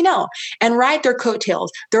 let me know and ride their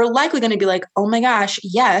coattails. They're likely going to be like, oh my gosh,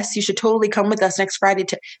 yes, you should totally come with us next Friday.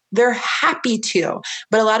 They're happy to,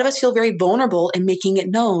 but a lot of us feel very vulnerable in making it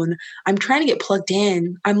known. I'm trying to get plugged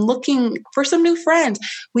in. I'm looking for some new friends.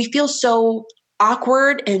 We feel so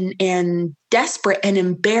awkward and desperate and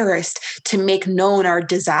embarrassed to make known our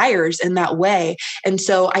desires in that way. And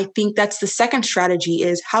so I think that's the second strategy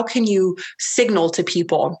is how can you signal to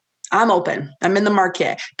people, I'm open, I'm in the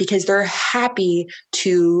market, because they're happy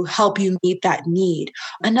to help you meet that need.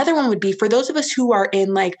 Another one would be for those of us who are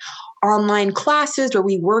in like online classes or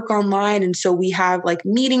we work online. And so we have like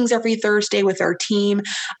meetings every Thursday with our team.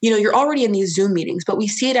 You're already in these Zoom meetings, but we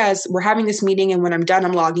see it as we're having this meeting and when I'm done,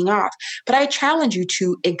 I'm logging off. But I challenge you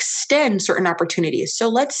to extend certain opportunities. So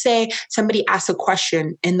let's say somebody asks a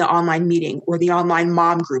question in the online meeting or the online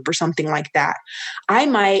mom group or something like that. I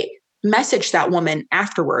might message that woman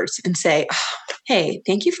afterwards and say, hey,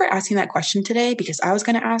 thank you for asking that question today because I was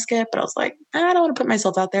going to ask it, but I was like, I don't want to put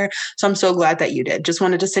myself out there. So I'm so glad that you did. Just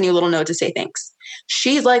wanted to send you a little note to say thanks.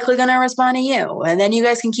 She's likely going to respond to you and then you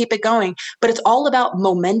guys can keep it going. But it's all about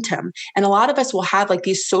momentum. And a lot of us will have like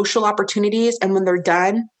these social opportunities and when they're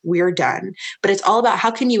done, we're done. But it's all about how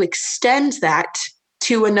can you extend that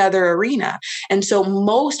to another arena. And so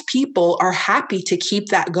most people are happy to keep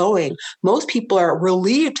that going. Most people are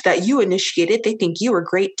relieved that you initiated. They think you were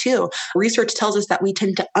great too. Research tells us that we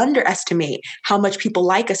tend to underestimate how much people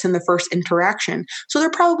like us in the first interaction. So they're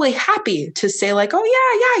probably happy to say like,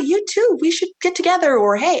 oh yeah, you too. We should get together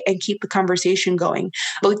or hey, and keep the conversation going.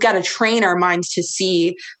 But we've got to train our minds to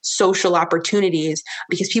see social opportunities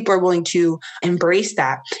because people are willing to embrace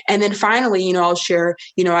that. And then finally, I'll share,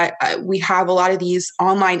 we have a lot of these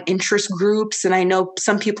online interest groups. And I know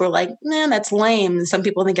some people are like, man, that's lame. And some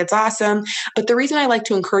people think it's awesome. But the reason I like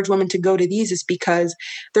to encourage women to go to these is because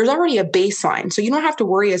there's already a baseline. So you don't have to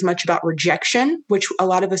worry as much about rejection, which a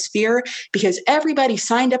lot of us fear because everybody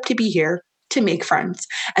signed up to be here to make friends.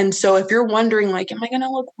 And so if you're wondering like, am I going to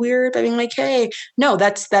look weird by being like, hey, no,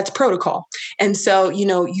 that's protocol. And so, you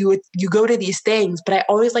go to these things, but I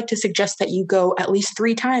always like to suggest that you go at least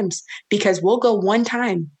 3 times because we'll go one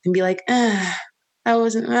time and be like, I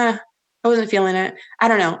wasn't feeling it. I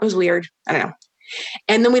don't know. It was weird. I don't know.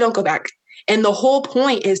 And then we don't go back. And the whole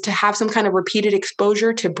point is to have some kind of repeated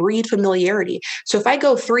exposure to breed familiarity. So if I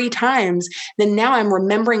go 3 times, then now I'm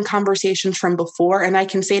remembering conversations from before. And I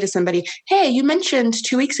can say to somebody, hey, you mentioned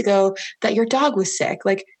 2 weeks ago that your dog was sick.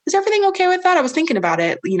 Like, is everything okay with that? I was thinking about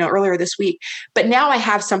it, earlier this week. But now I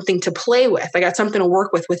have something to play with. I got something to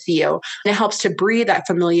work with Theo. And it helps to breed that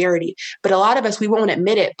familiarity. But a lot of us, we won't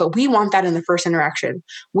admit it, but we want that in the first interaction.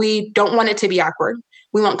 We don't want it to be awkward.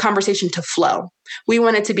 We want conversation to flow. We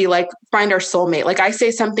want it to be like, find our soulmate. Like I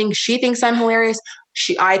say something, she thinks I'm hilarious.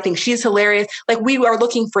 I think she's hilarious. Like we are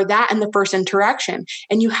looking for that in the first interaction.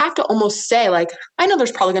 And you have to almost say like, I know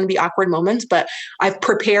there's probably going to be awkward moments, but I've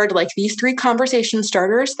prepared like these 3 conversation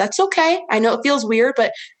starters. That's okay. I know it feels weird,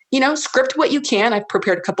 but script what you can. I've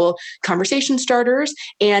prepared a couple conversation starters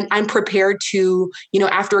and I'm prepared to,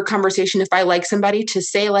 after a conversation, if I like somebody to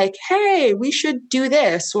say like, hey, we should do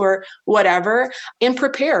this or whatever and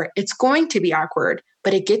prepare. It's going to be awkward,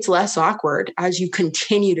 but it gets less awkward as you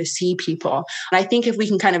continue to see people. And I think if we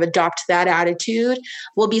can kind of adopt that attitude,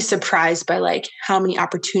 we'll be surprised by like how many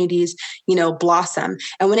opportunities, blossom.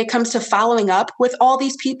 And when it comes to following up with all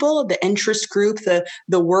these people, the interest group,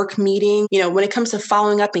 the work meeting, when it comes to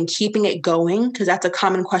following up and keeping it going, because that's a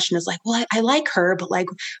common question is like, well, I like her, but like,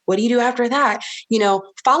 what do you do after that?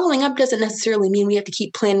 Following up doesn't necessarily mean we have to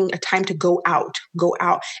keep planning a time to go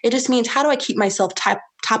out. It just means, how do I keep myself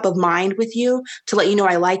top of mind with you to let you know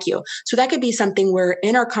I like you? So that could be something where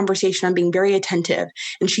in our conversation, I'm being very attentive.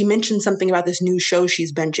 And she mentioned something about this new show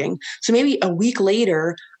she's binging. So maybe a week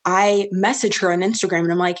later, I message her on Instagram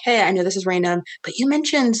and I'm like, hey, I know this is random, but you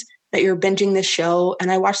mentioned that you're binging this show.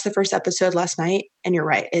 And I watched the first episode last night and you're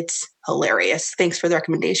right. It's hilarious. Thanks for the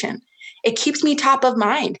recommendation. It keeps me top of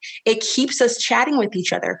mind. It keeps us chatting with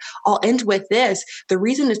each other. I'll end with this. The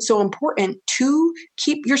reason it's so important to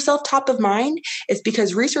keep yourself top of mind is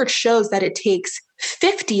because research shows that it takes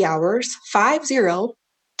 50 hours, 50,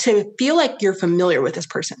 to feel like you're familiar with this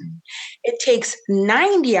person. It takes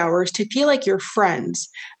 90 hours to feel like you're friends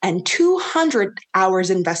and 200 hours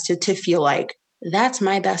invested to feel like that's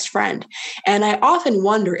my best friend. And I often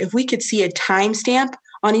wonder if we could see a timestamp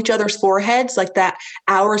on each other's foreheads, like that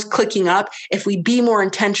hours clicking up, if we'd be more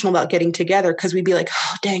intentional about getting together, because we'd be like,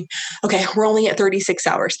 oh, dang, okay, we're only at 36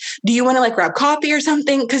 hours. Do you want to like grab coffee or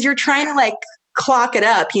something? Because you're trying to like clock it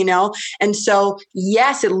up, you know? And so,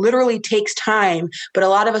 yes, it literally takes time, but a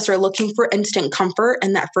lot of us are looking for instant comfort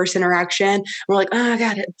in that first interaction. We're like, oh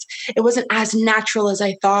God, it wasn't as natural as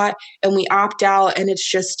I thought. And we opt out and it's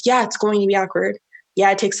just, yeah, it's going to be awkward.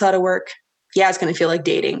 Yeah, it takes a lot of work. Yeah, it's going to feel like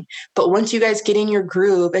dating. But once you guys get in your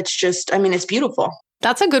groove, it's just, I mean, it's beautiful.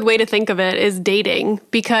 That's a good way to think of it, is dating,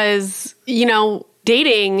 because, you know,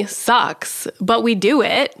 dating sucks, but we do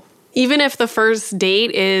it. Even if the first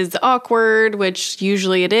date is awkward, which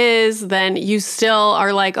usually it is, then you still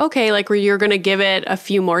are like, okay, like you're going to give it a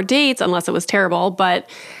few more dates unless it was terrible. But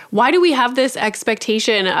why do we have this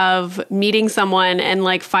expectation of meeting someone and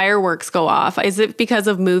like fireworks go off? Is it because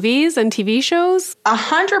of movies and TV shows?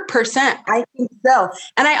 100%. I think so.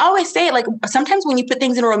 And I always say, like, sometimes when you put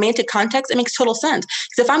things in a romantic context, it makes total sense.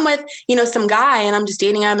 Because if I'm with, you know, some guy and I'm just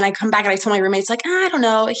dating him and I come back and I tell my roommates like, I don't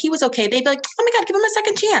know, he was okay. They'd be like, oh my God, give him a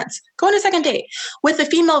second chance. Go on a second date. With a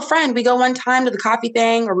female friend, we go one time to the coffee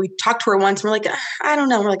thing, or we talk to her once and we're like, I don't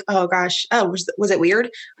know. We're like, oh gosh, oh, was it weird?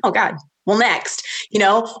 Oh God. Well, next, you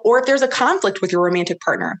know, or if there's a conflict with your romantic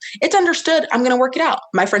partner, it's understood. I'm going to work it out.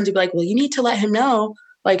 My friends would be like, well, you need to let him know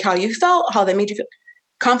like how you felt, how that made you feel.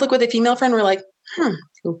 Conflict with a female friend, we're like,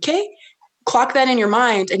 okay. Clock that in your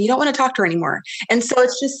mind and you don't want to talk to her anymore. And so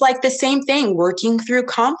it's just like the same thing, working through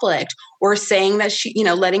conflict or saying that she, you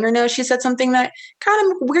know, letting her know she said something that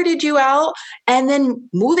kind of weirded you out and then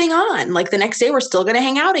moving on. Like the next day, we're still going to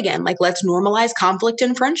hang out again. Like let's normalize conflict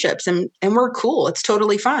in friendships and we're cool. It's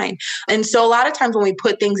totally fine. And so a lot of times when we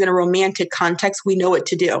put things in a romantic context, we know what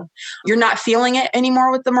to do. You're not feeling it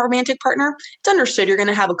anymore with the romantic partner. It's understood. You're going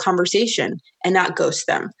to have a conversation and not ghost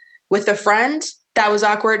them. With a friend, that was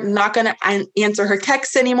awkward. Not going to answer her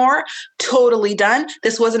texts anymore. Totally done.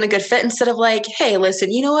 This wasn't a good fit. Instead of like, hey,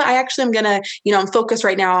 listen, you know what? I actually am going to, you know, I'm focused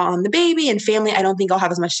right now on the baby and family. I don't think I'll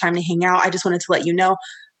have as much time to hang out. I just wanted to let you know,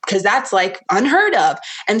 because that's like unheard of.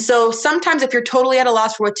 And so sometimes if you're totally at a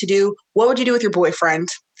loss for what to do, what would you do with your boyfriend?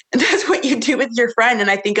 And that's what you do with your friend.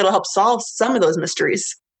 And I think it'll help solve some of those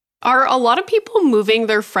mysteries. Are a lot of people moving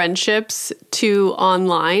their friendships to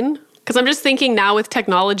online? Because I'm just thinking now with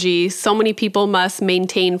technology, so many people must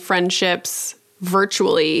maintain friendships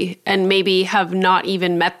virtually and maybe have not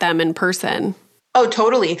even met them in person. Oh,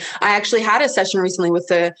 totally. I actually had a session recently with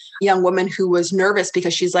a young woman who was nervous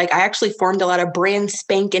because she's like, I actually formed a lot of brand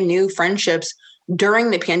spanking new friendships during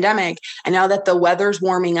the pandemic. And now that the weather's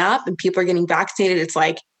warming up and people are getting vaccinated, it's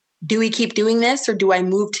like, do we keep doing this or do I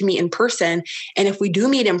move to meet in person? And if we do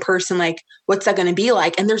meet in person, like, what's that going to be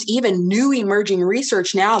like? And there's even new emerging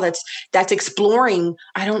research now that's exploring,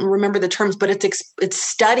 I don't remember the terms, but it's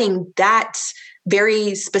studying that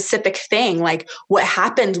very specific thing, like what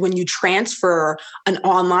happens when you transfer an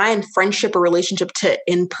online friendship or relationship to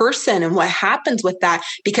in person and what happens with that,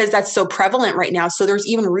 because that's so prevalent right now. So there's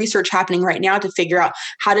even research happening right now to figure out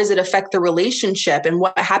how does it affect the relationship and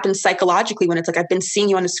what happens psychologically when it's like, I've been seeing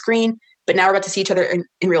you on the screen, but now we're about to see each other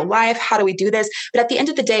in real life. How do we do this? But at the end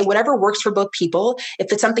of the day, whatever works for both people,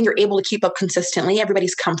 if it's something you're able to keep up consistently,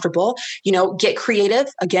 everybody's comfortable, you know, get creative.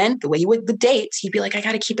 Again, the way you would with dates, you'd be like, I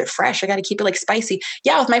got to keep it fresh. I got to keep it like spicy.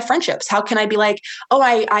 Yeah. With my friendships, how can I be like, oh,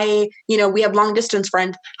 I, you know, we have long distance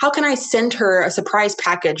friend. How can I send her a surprise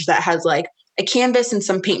package that has like a canvas and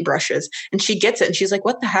some paint brushes? And she gets it and she's like,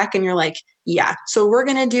 what the heck? And you're like, yeah. So we're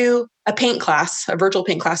going to do a paint class, a virtual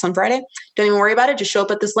paint class on Friday. Don't even worry about it. Just show up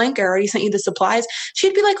at this link. I already sent you the supplies.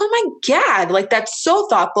 She'd be like, oh my God, like that's so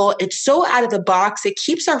thoughtful. It's so out of the box. It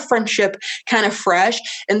keeps our friendship kind of fresh.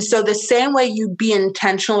 And so the same way you'd be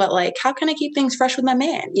intentional at like, how can I keep things fresh with my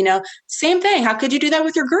man? You know, same thing. How could you do that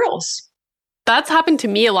with your girls? That's happened to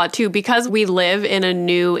me a lot too, because we live in a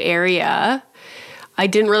new area. I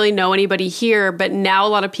didn't really know anybody here, but now a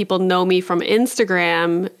lot of people know me from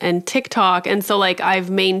Instagram and TikTok. And so like I've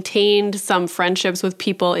maintained some friendships with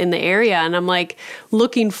people in the area, and I'm like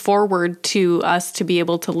looking forward to us to be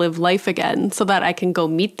able to live life again so that I can go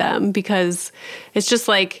meet them, because it's just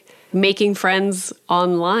like making friends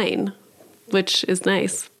online, which is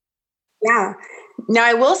nice. Yeah. Now,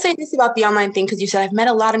 I will say this about the online thing, because you said I've met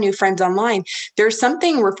a lot of new friends online. There's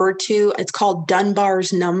something referred to, it's called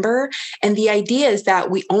Dunbar's number. And the idea is that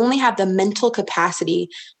we only have the mental capacity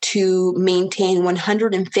to maintain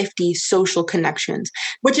 150 social connections,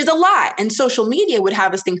 which is a lot. And social media would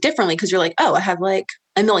have us think differently, because you're like, oh, I have like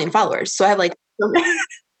a million followers. So I have like,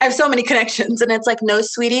 I have so many connections. And it's like, no,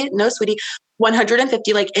 sweetie,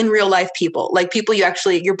 150, like in real life people, like people you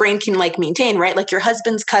actually, your brain can like maintain, right? Like your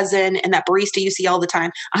husband's cousin and that barista you see all the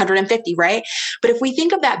time, 150, right? But if we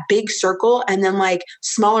think of that big circle and then like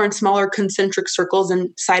smaller and smaller concentric circles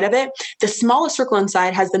inside of it, the smallest circle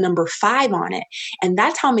inside has the number 5 on it. And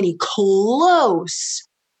that's how many close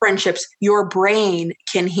friendships your brain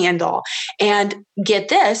can handle. And get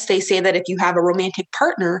this, they say that if you have a romantic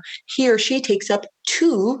partner, he or she takes up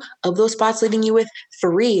 2 of those spots, leaving you with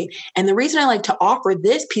 3. And the reason I like to offer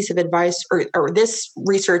this piece of advice or this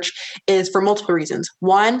research is for multiple reasons.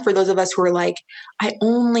 One, for those of us who are like, I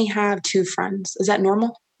only have 2 friends. Is that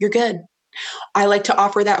normal? You're good. I like to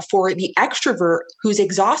offer that for the extrovert who's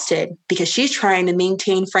exhausted because she's trying to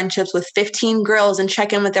maintain friendships with 15 girls and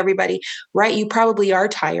check in with everybody, right? You probably are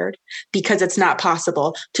tired because it's not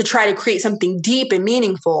possible to try to create something deep and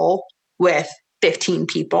meaningful with 15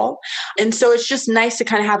 people. And so it's just nice to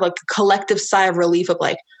kind of have like a collective sigh of relief of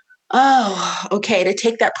like, oh, okay, to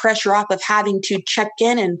take that pressure off of having to check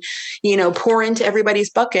in and, pour into everybody's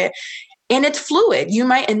bucket. And it's fluid. You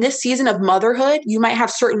might, in this season of motherhood, you might have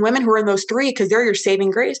certain women who are in those 3 because they're your saving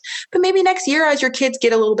grace. But maybe next year, as your kids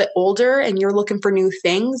get a little bit older and you're looking for new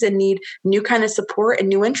things and need new kind of support and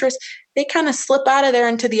new interests, they kind of slip out of there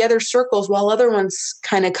into the other circles while other ones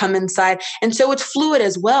kind of come inside. And so it's fluid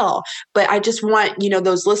as well. But I just want,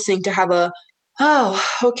 those listening to have oh,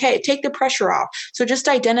 okay, take the pressure off. So just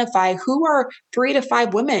identify who are 3 to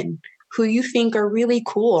 5 women who you think are really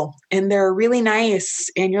cool and they're really nice.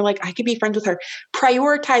 And you're like, I could be friends with her.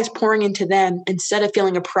 Prioritize pouring into them instead of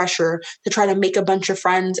feeling a pressure to try to make a bunch of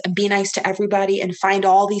friends and be nice to everybody and find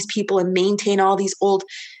all these people and maintain all these old.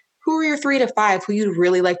 Who are your 3 to 5 who you'd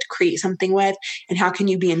really like to create something with? And how can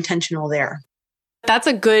you be intentional there? That's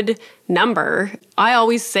a good number. I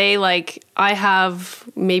always say like I have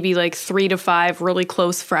maybe like 3 to 5 really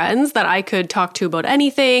close friends that I could talk to about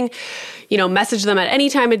anything, message them at any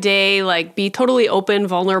time of day, like be totally open,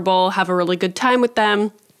 vulnerable, have a really good time with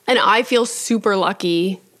them. And I feel super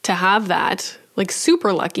lucky to have that, like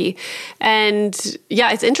super lucky. And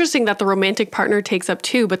yeah, it's interesting that the romantic partner takes up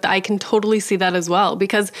 2, but I can totally see that as well.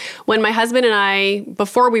 Because when my husband and I,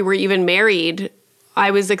 before we were even married,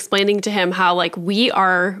 I was explaining to him how like we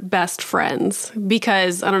are best friends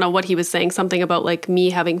because I don't know what he was saying, something about like me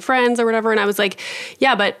having friends or whatever. And I was like,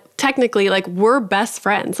 yeah, but technically like we're best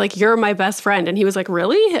friends. Like you're my best friend. And he was like,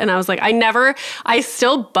 really? And I was like, I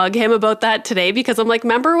still bug him about that today because I'm like,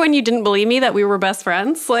 remember when you didn't believe me that we were best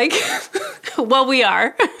friends? Like, well, we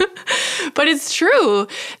are, but it's true.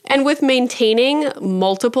 And with maintaining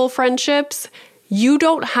multiple friendships, you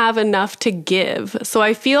don't have enough to give. So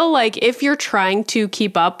I feel like if you're trying to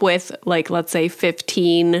keep up with like, let's say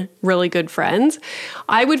 15 really good friends,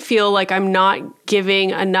 I would feel like I'm not giving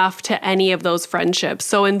enough to any of those friendships.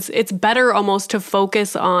 So it's better almost to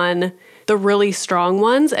focus on the really strong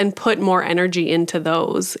ones and put more energy into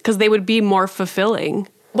those because they would be more fulfilling.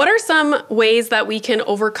 What are some ways that we can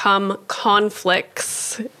overcome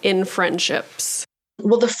conflicts in friendships?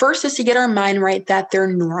 Well, the first is to get our mind right that they're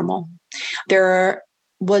normal. There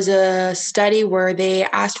was a study where they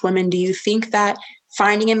asked women, do you think that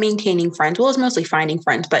finding and maintaining friends, well, it's mostly finding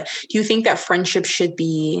friends, but do you think that friendship should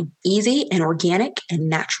be easy and organic and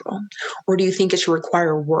natural? Or do you think it should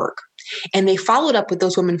require work? And they followed up with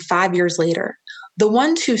those women 5 years later. The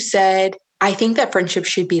ones who said, I think that friendship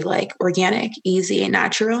should be like organic, easy, and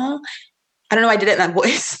natural. I don't know why I did it in that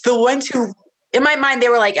voice. The ones who, in my mind, they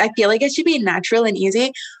were like, I feel like it should be natural and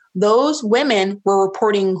easy. Those women were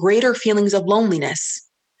reporting greater feelings of loneliness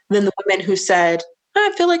than the women who said,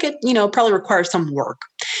 I feel like it, probably requires some work.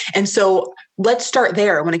 And so let's start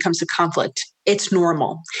there when it comes to conflict. It's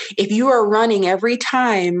normal. If you are running every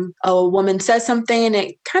time a woman says something and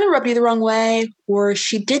it kind of rubbed you the wrong way, or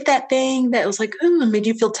she did that thing that was like, made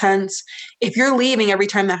you feel tense. If you're leaving every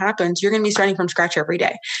time that happens, you're going to be starting from scratch every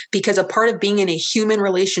day, because a part of being in a human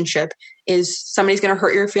relationship is somebody's going to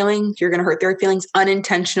hurt your feelings. You're going to hurt their feelings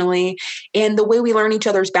unintentionally. And the way we learn each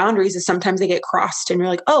other's boundaries is sometimes they get crossed and you're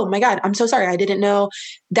like, oh my God, I'm so sorry. I didn't know.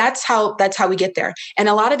 That's how we get there. And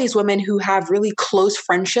a lot of these women who have really close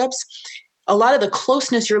friendships, a lot of the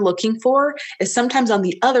closeness you're looking for is sometimes on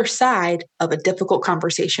the other side of a difficult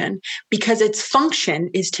conversation, because its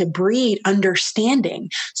function is to breed understanding.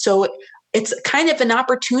 So it's kind of an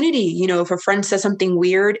opportunity, if a friend says something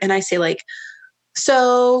weird and I say like,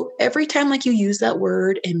 So every time like you use that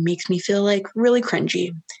word, it makes me feel like really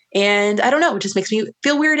cringy. And I don't know, it just makes me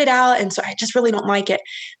feel weirded out. And so I just really don't like it.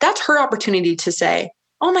 That's her opportunity to say,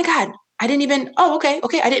 oh my God,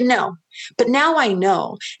 okay, I didn't know. But now I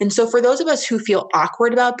know. And so for those of us who feel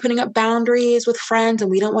awkward about putting up boundaries with friends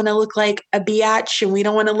and we don't want to look like a biatch and we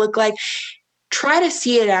don't want to look like, try to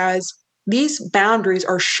see it as these boundaries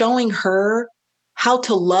are showing her how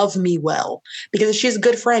to love me well. Because if she's a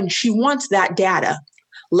good friend, she wants that data.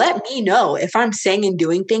 Let me know if I'm saying and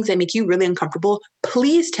doing things that make you really uncomfortable.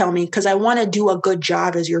 Please tell me, because I want to do a good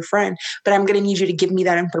job as your friend, but I'm going to need you to give me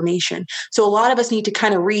that information. So a lot of us need to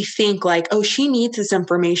kind of rethink like, oh, she needs this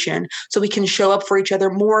information so we can show up for each other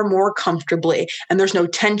more and more comfortably. And there's no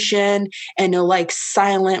tension and no like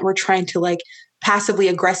silent. We're trying to like passively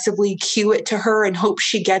aggressively cue it to her and hope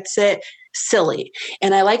she gets it. Silly.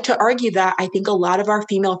 And I like to argue that I think a lot of our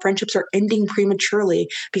female friendships are ending prematurely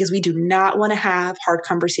because we do not want to have hard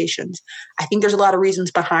conversations. I think there's a lot of reasons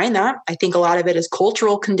behind that. I think a lot of it is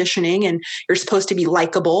cultural conditioning and you're supposed to be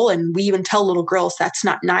likable. And we even tell little girls that's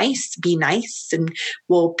not nice, be nice. And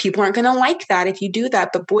well, people aren't going to like that if you do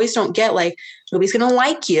that. But boys don't get like, nobody's going to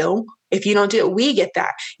like you if you don't do it. We get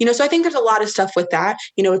that, so I think there's a lot of stuff with that.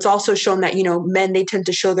 It's also shown that, men, they tend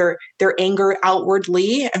to show their anger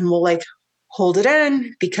outwardly and will like hold it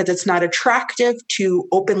in because it's not attractive to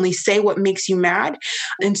openly say what makes you mad.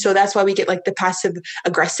 And so that's why we get like the passive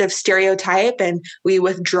aggressive stereotype and we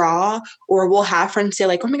withdraw, or we'll have friends say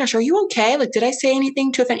like, oh my gosh, are you okay? Like, did I say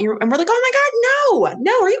anything to offend you? And we're like, oh my God,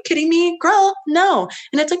 no, are you kidding me? Girl, no.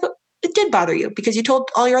 And it's like, it did bother you because you told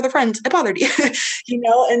all your other friends it bothered you,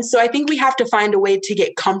 And so I think we have to find a way to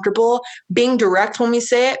get comfortable being direct when we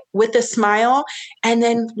say it with a smile, and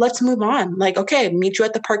then let's move on. Like, okay, meet you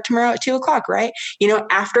at the park tomorrow at 2:00, right?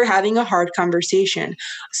 After having a hard conversation.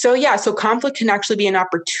 So conflict can actually be an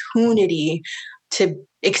opportunity to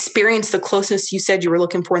experience the closeness you said you were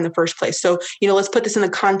looking for in the first place. So, let's put this in the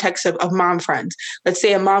context of mom friends. Let's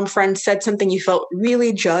say a mom friend said something you felt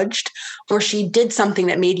really judged, or she did something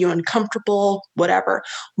that made you uncomfortable, whatever.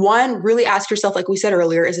 One, really ask yourself, like we said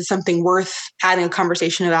earlier, is it something worth having a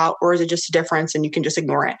conversation about, or is it just a difference and you can just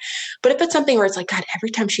ignore it? But if it's something where it's like, God, every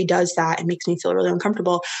time she does that, it makes me feel really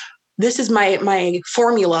uncomfortable. This is my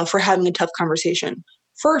formula for having a tough conversation.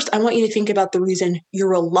 First, I want you to think about the reason you're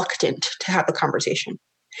reluctant to have a conversation.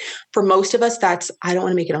 For most of us, that's, I don't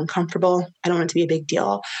want to make it uncomfortable. I don't want it to be a big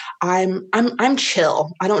deal. I'm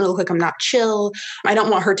chill. I don't want to look like I'm not chill. I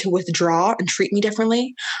don't want her to withdraw and treat me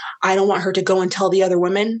differently. I don't want her to go and tell the other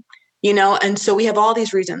women, and so we have all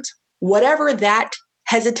these reasons. Whatever that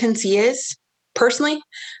hesitancy is, personally,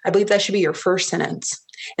 I believe that should be your first sentence.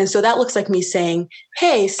 And so that looks like me saying,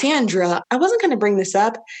 hey, Sandra, I wasn't going to bring this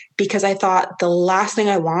up because I thought the last thing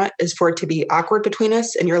I want is for it to be awkward between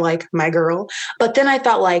us. And you're like, my girl. But then I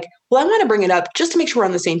thought like, well, I want to bring it up just to make sure we're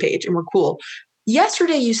on the same page and we're cool.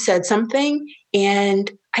 Yesterday you said something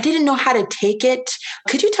and I didn't know how to take it.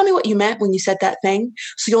 Could you tell me what you meant when you said that thing?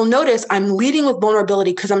 So you'll notice I'm leading with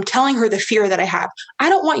vulnerability because I'm telling her the fear that I have. I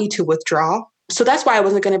don't want you to withdraw. So that's why I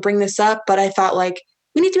wasn't going to bring this up. But I thought like,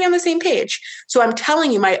 we need to be on the same page. So I'm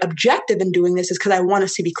telling you my objective in doing this is because I want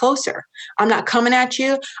us to be closer. I'm not coming at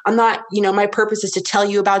you. I'm not, my purpose is to tell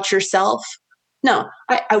you about yourself. No,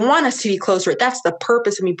 I want us to be closer. That's the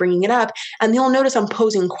purpose of me bringing it up. And you'll notice I'm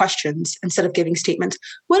posing questions instead of giving statements.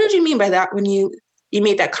 What did you mean by that when you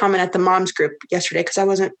made that comment at the moms group yesterday? Because I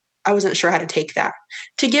wasn't sure how to take that.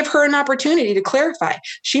 To give her an opportunity to clarify.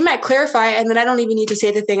 She might clarify and then I don't even need to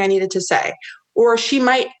say the thing I needed to say. Or she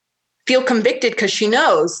might feel convicted because she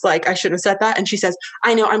knows, like, I shouldn't have said that. And she says,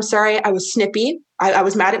 I know, I'm sorry. I was snippy. I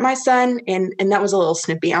was mad at my son. And that was a little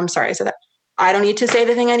snippy. I'm sorry I said that. I don't need to say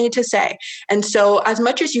the thing I need to say. And so as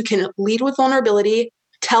much as you can lead with vulnerability,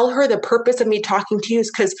 tell her the purpose of me talking to you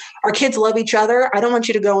is because our kids love each other. I don't want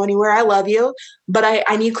you to go anywhere. I love you, but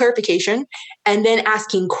I need clarification. And then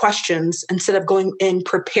asking questions instead of going in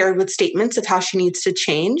prepared with statements of how she needs to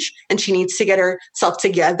change and she needs to get herself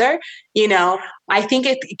together. I think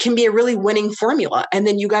it can be a really winning formula. And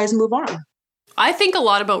then you guys move on. I think a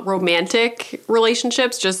lot about romantic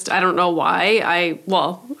relationships. Just, I don't know why.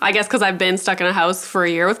 I guess because I've been stuck in a house for a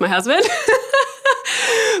year with my husband.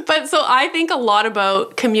 But so I think a lot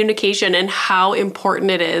about communication and how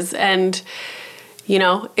important it is. And,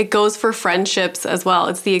 it goes for friendships as well.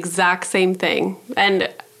 It's the exact same thing.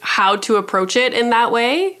 And how to approach it in that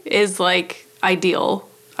way is like ideal.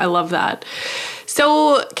 I love that.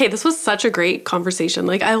 So, okay, this was such a great conversation.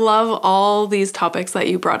 Like, I love all these topics that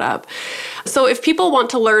you brought up. So if people want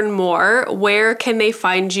to learn more, where can they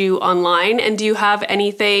find you online? And do you have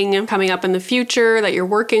anything coming up in the future that you're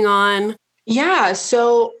working on? Yeah.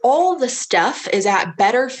 So all the stuff is at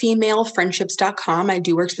betterfemalefriendships.com. I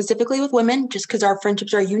do work specifically with women just because our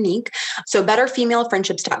friendships are unique. So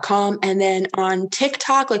betterfemalefriendships.com. And then on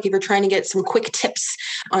TikTok, like if you're trying to get some quick tips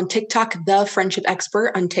on TikTok, The Friendship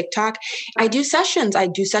Expert on TikTok, I do sessions. I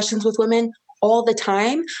do sessions with women all the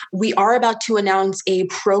time. We are about to announce a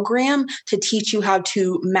program to teach you how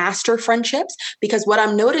to master friendships, because what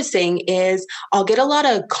I'm noticing is I'll get a lot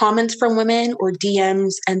of comments from women or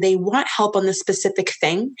DMs and they want help on this specific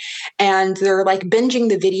thing. And they're like binging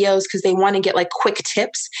the videos because they want to get like quick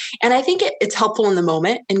tips. And I think it's helpful in the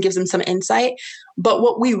moment and gives them some insight. But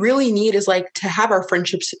what we really need is like to have our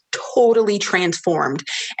friendships totally transformed.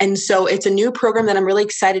 And so it's a new program that I'm really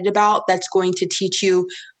excited about that's going to teach you,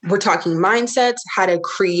 we're talking mindsets, how to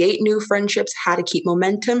create new friendships, how to keep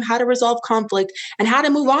momentum, how to resolve conflict, and how to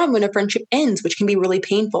move on when a friendship ends, which can be really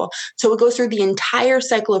painful. So it goes through the entire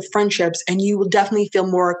cycle of friendships, and you will definitely feel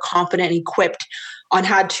more confident and equipped on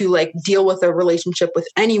how to like deal with a relationship with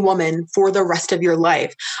any woman for the rest of your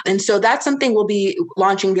life. And so that's something we'll be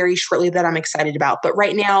launching very shortly that I'm excited about. But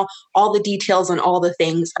right now, all the details on all the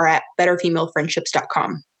things are at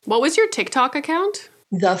betterfemalefriendships.com. What was your TikTok account?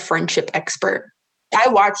 The Friendship Expert. I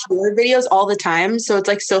watch your videos all the time. So it's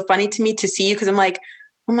like so funny to me to see you because I'm like,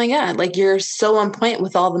 oh my God, like you're so on point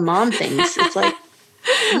with all the mom things. It's like,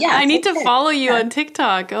 yeah, I need to follow you on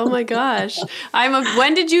TikTok. Oh my gosh.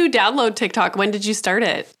 When did you download TikTok? When did you start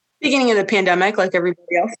it? Beginning of the pandemic, like everybody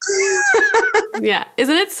else. Yeah.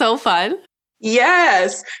 Isn't it so fun?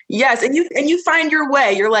 Yes. Yes. And you find your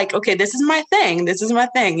way. You're like, okay, this is my thing. This is my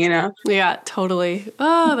thing, you know? Yeah, totally.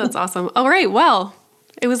 Oh, that's awesome. All right. Well,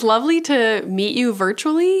 it was lovely to meet you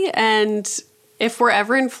virtually. And if we're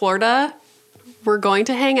ever in Florida, we're going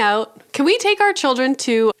to hang out. Can we take our children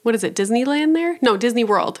to, what is it, Disneyland there? No, Disney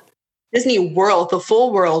World. Disney World, the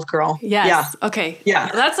full world, girl. Yes. Yeah. Okay. Yeah.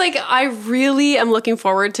 That's like, I really am looking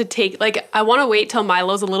forward to I want to wait till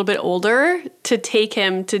Milo's a little bit older to take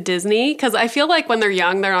him to Disney. Because I feel like when they're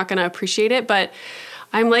young, they're not going to appreciate it. But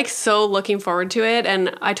I'm like so looking forward to it.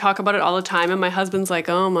 And I talk about it all the time. And my husband's like,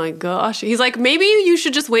 oh my gosh. He's like, maybe you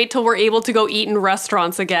should just wait till we're able to go eat in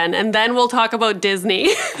restaurants again. And then we'll talk about Disney.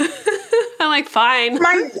 I'm like, fine.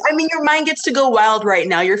 Your mind gets to go wild right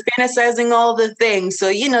now. You're fantasizing all the things. So,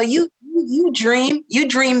 you know, you dream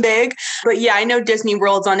big. But yeah, I know Disney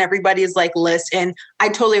World's on everybody's like list. And I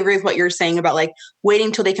totally agree with what you're saying about like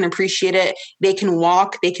waiting till they can appreciate it. They can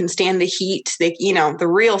walk, they can stand the heat, the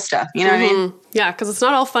real stuff. You know what I mean? Yeah, because it's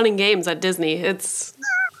not all fun and games at Disney. It's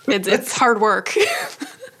hard work.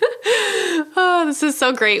 Oh, this is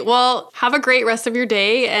so great. Well, have a great rest of your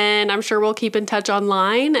day, and I'm sure we'll keep in touch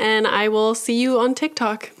online, and I will see you on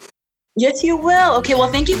TikTok. Yes, you will. Okay,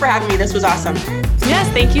 well, thank you for having me. This was awesome. Yes,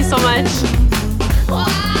 thank you so much.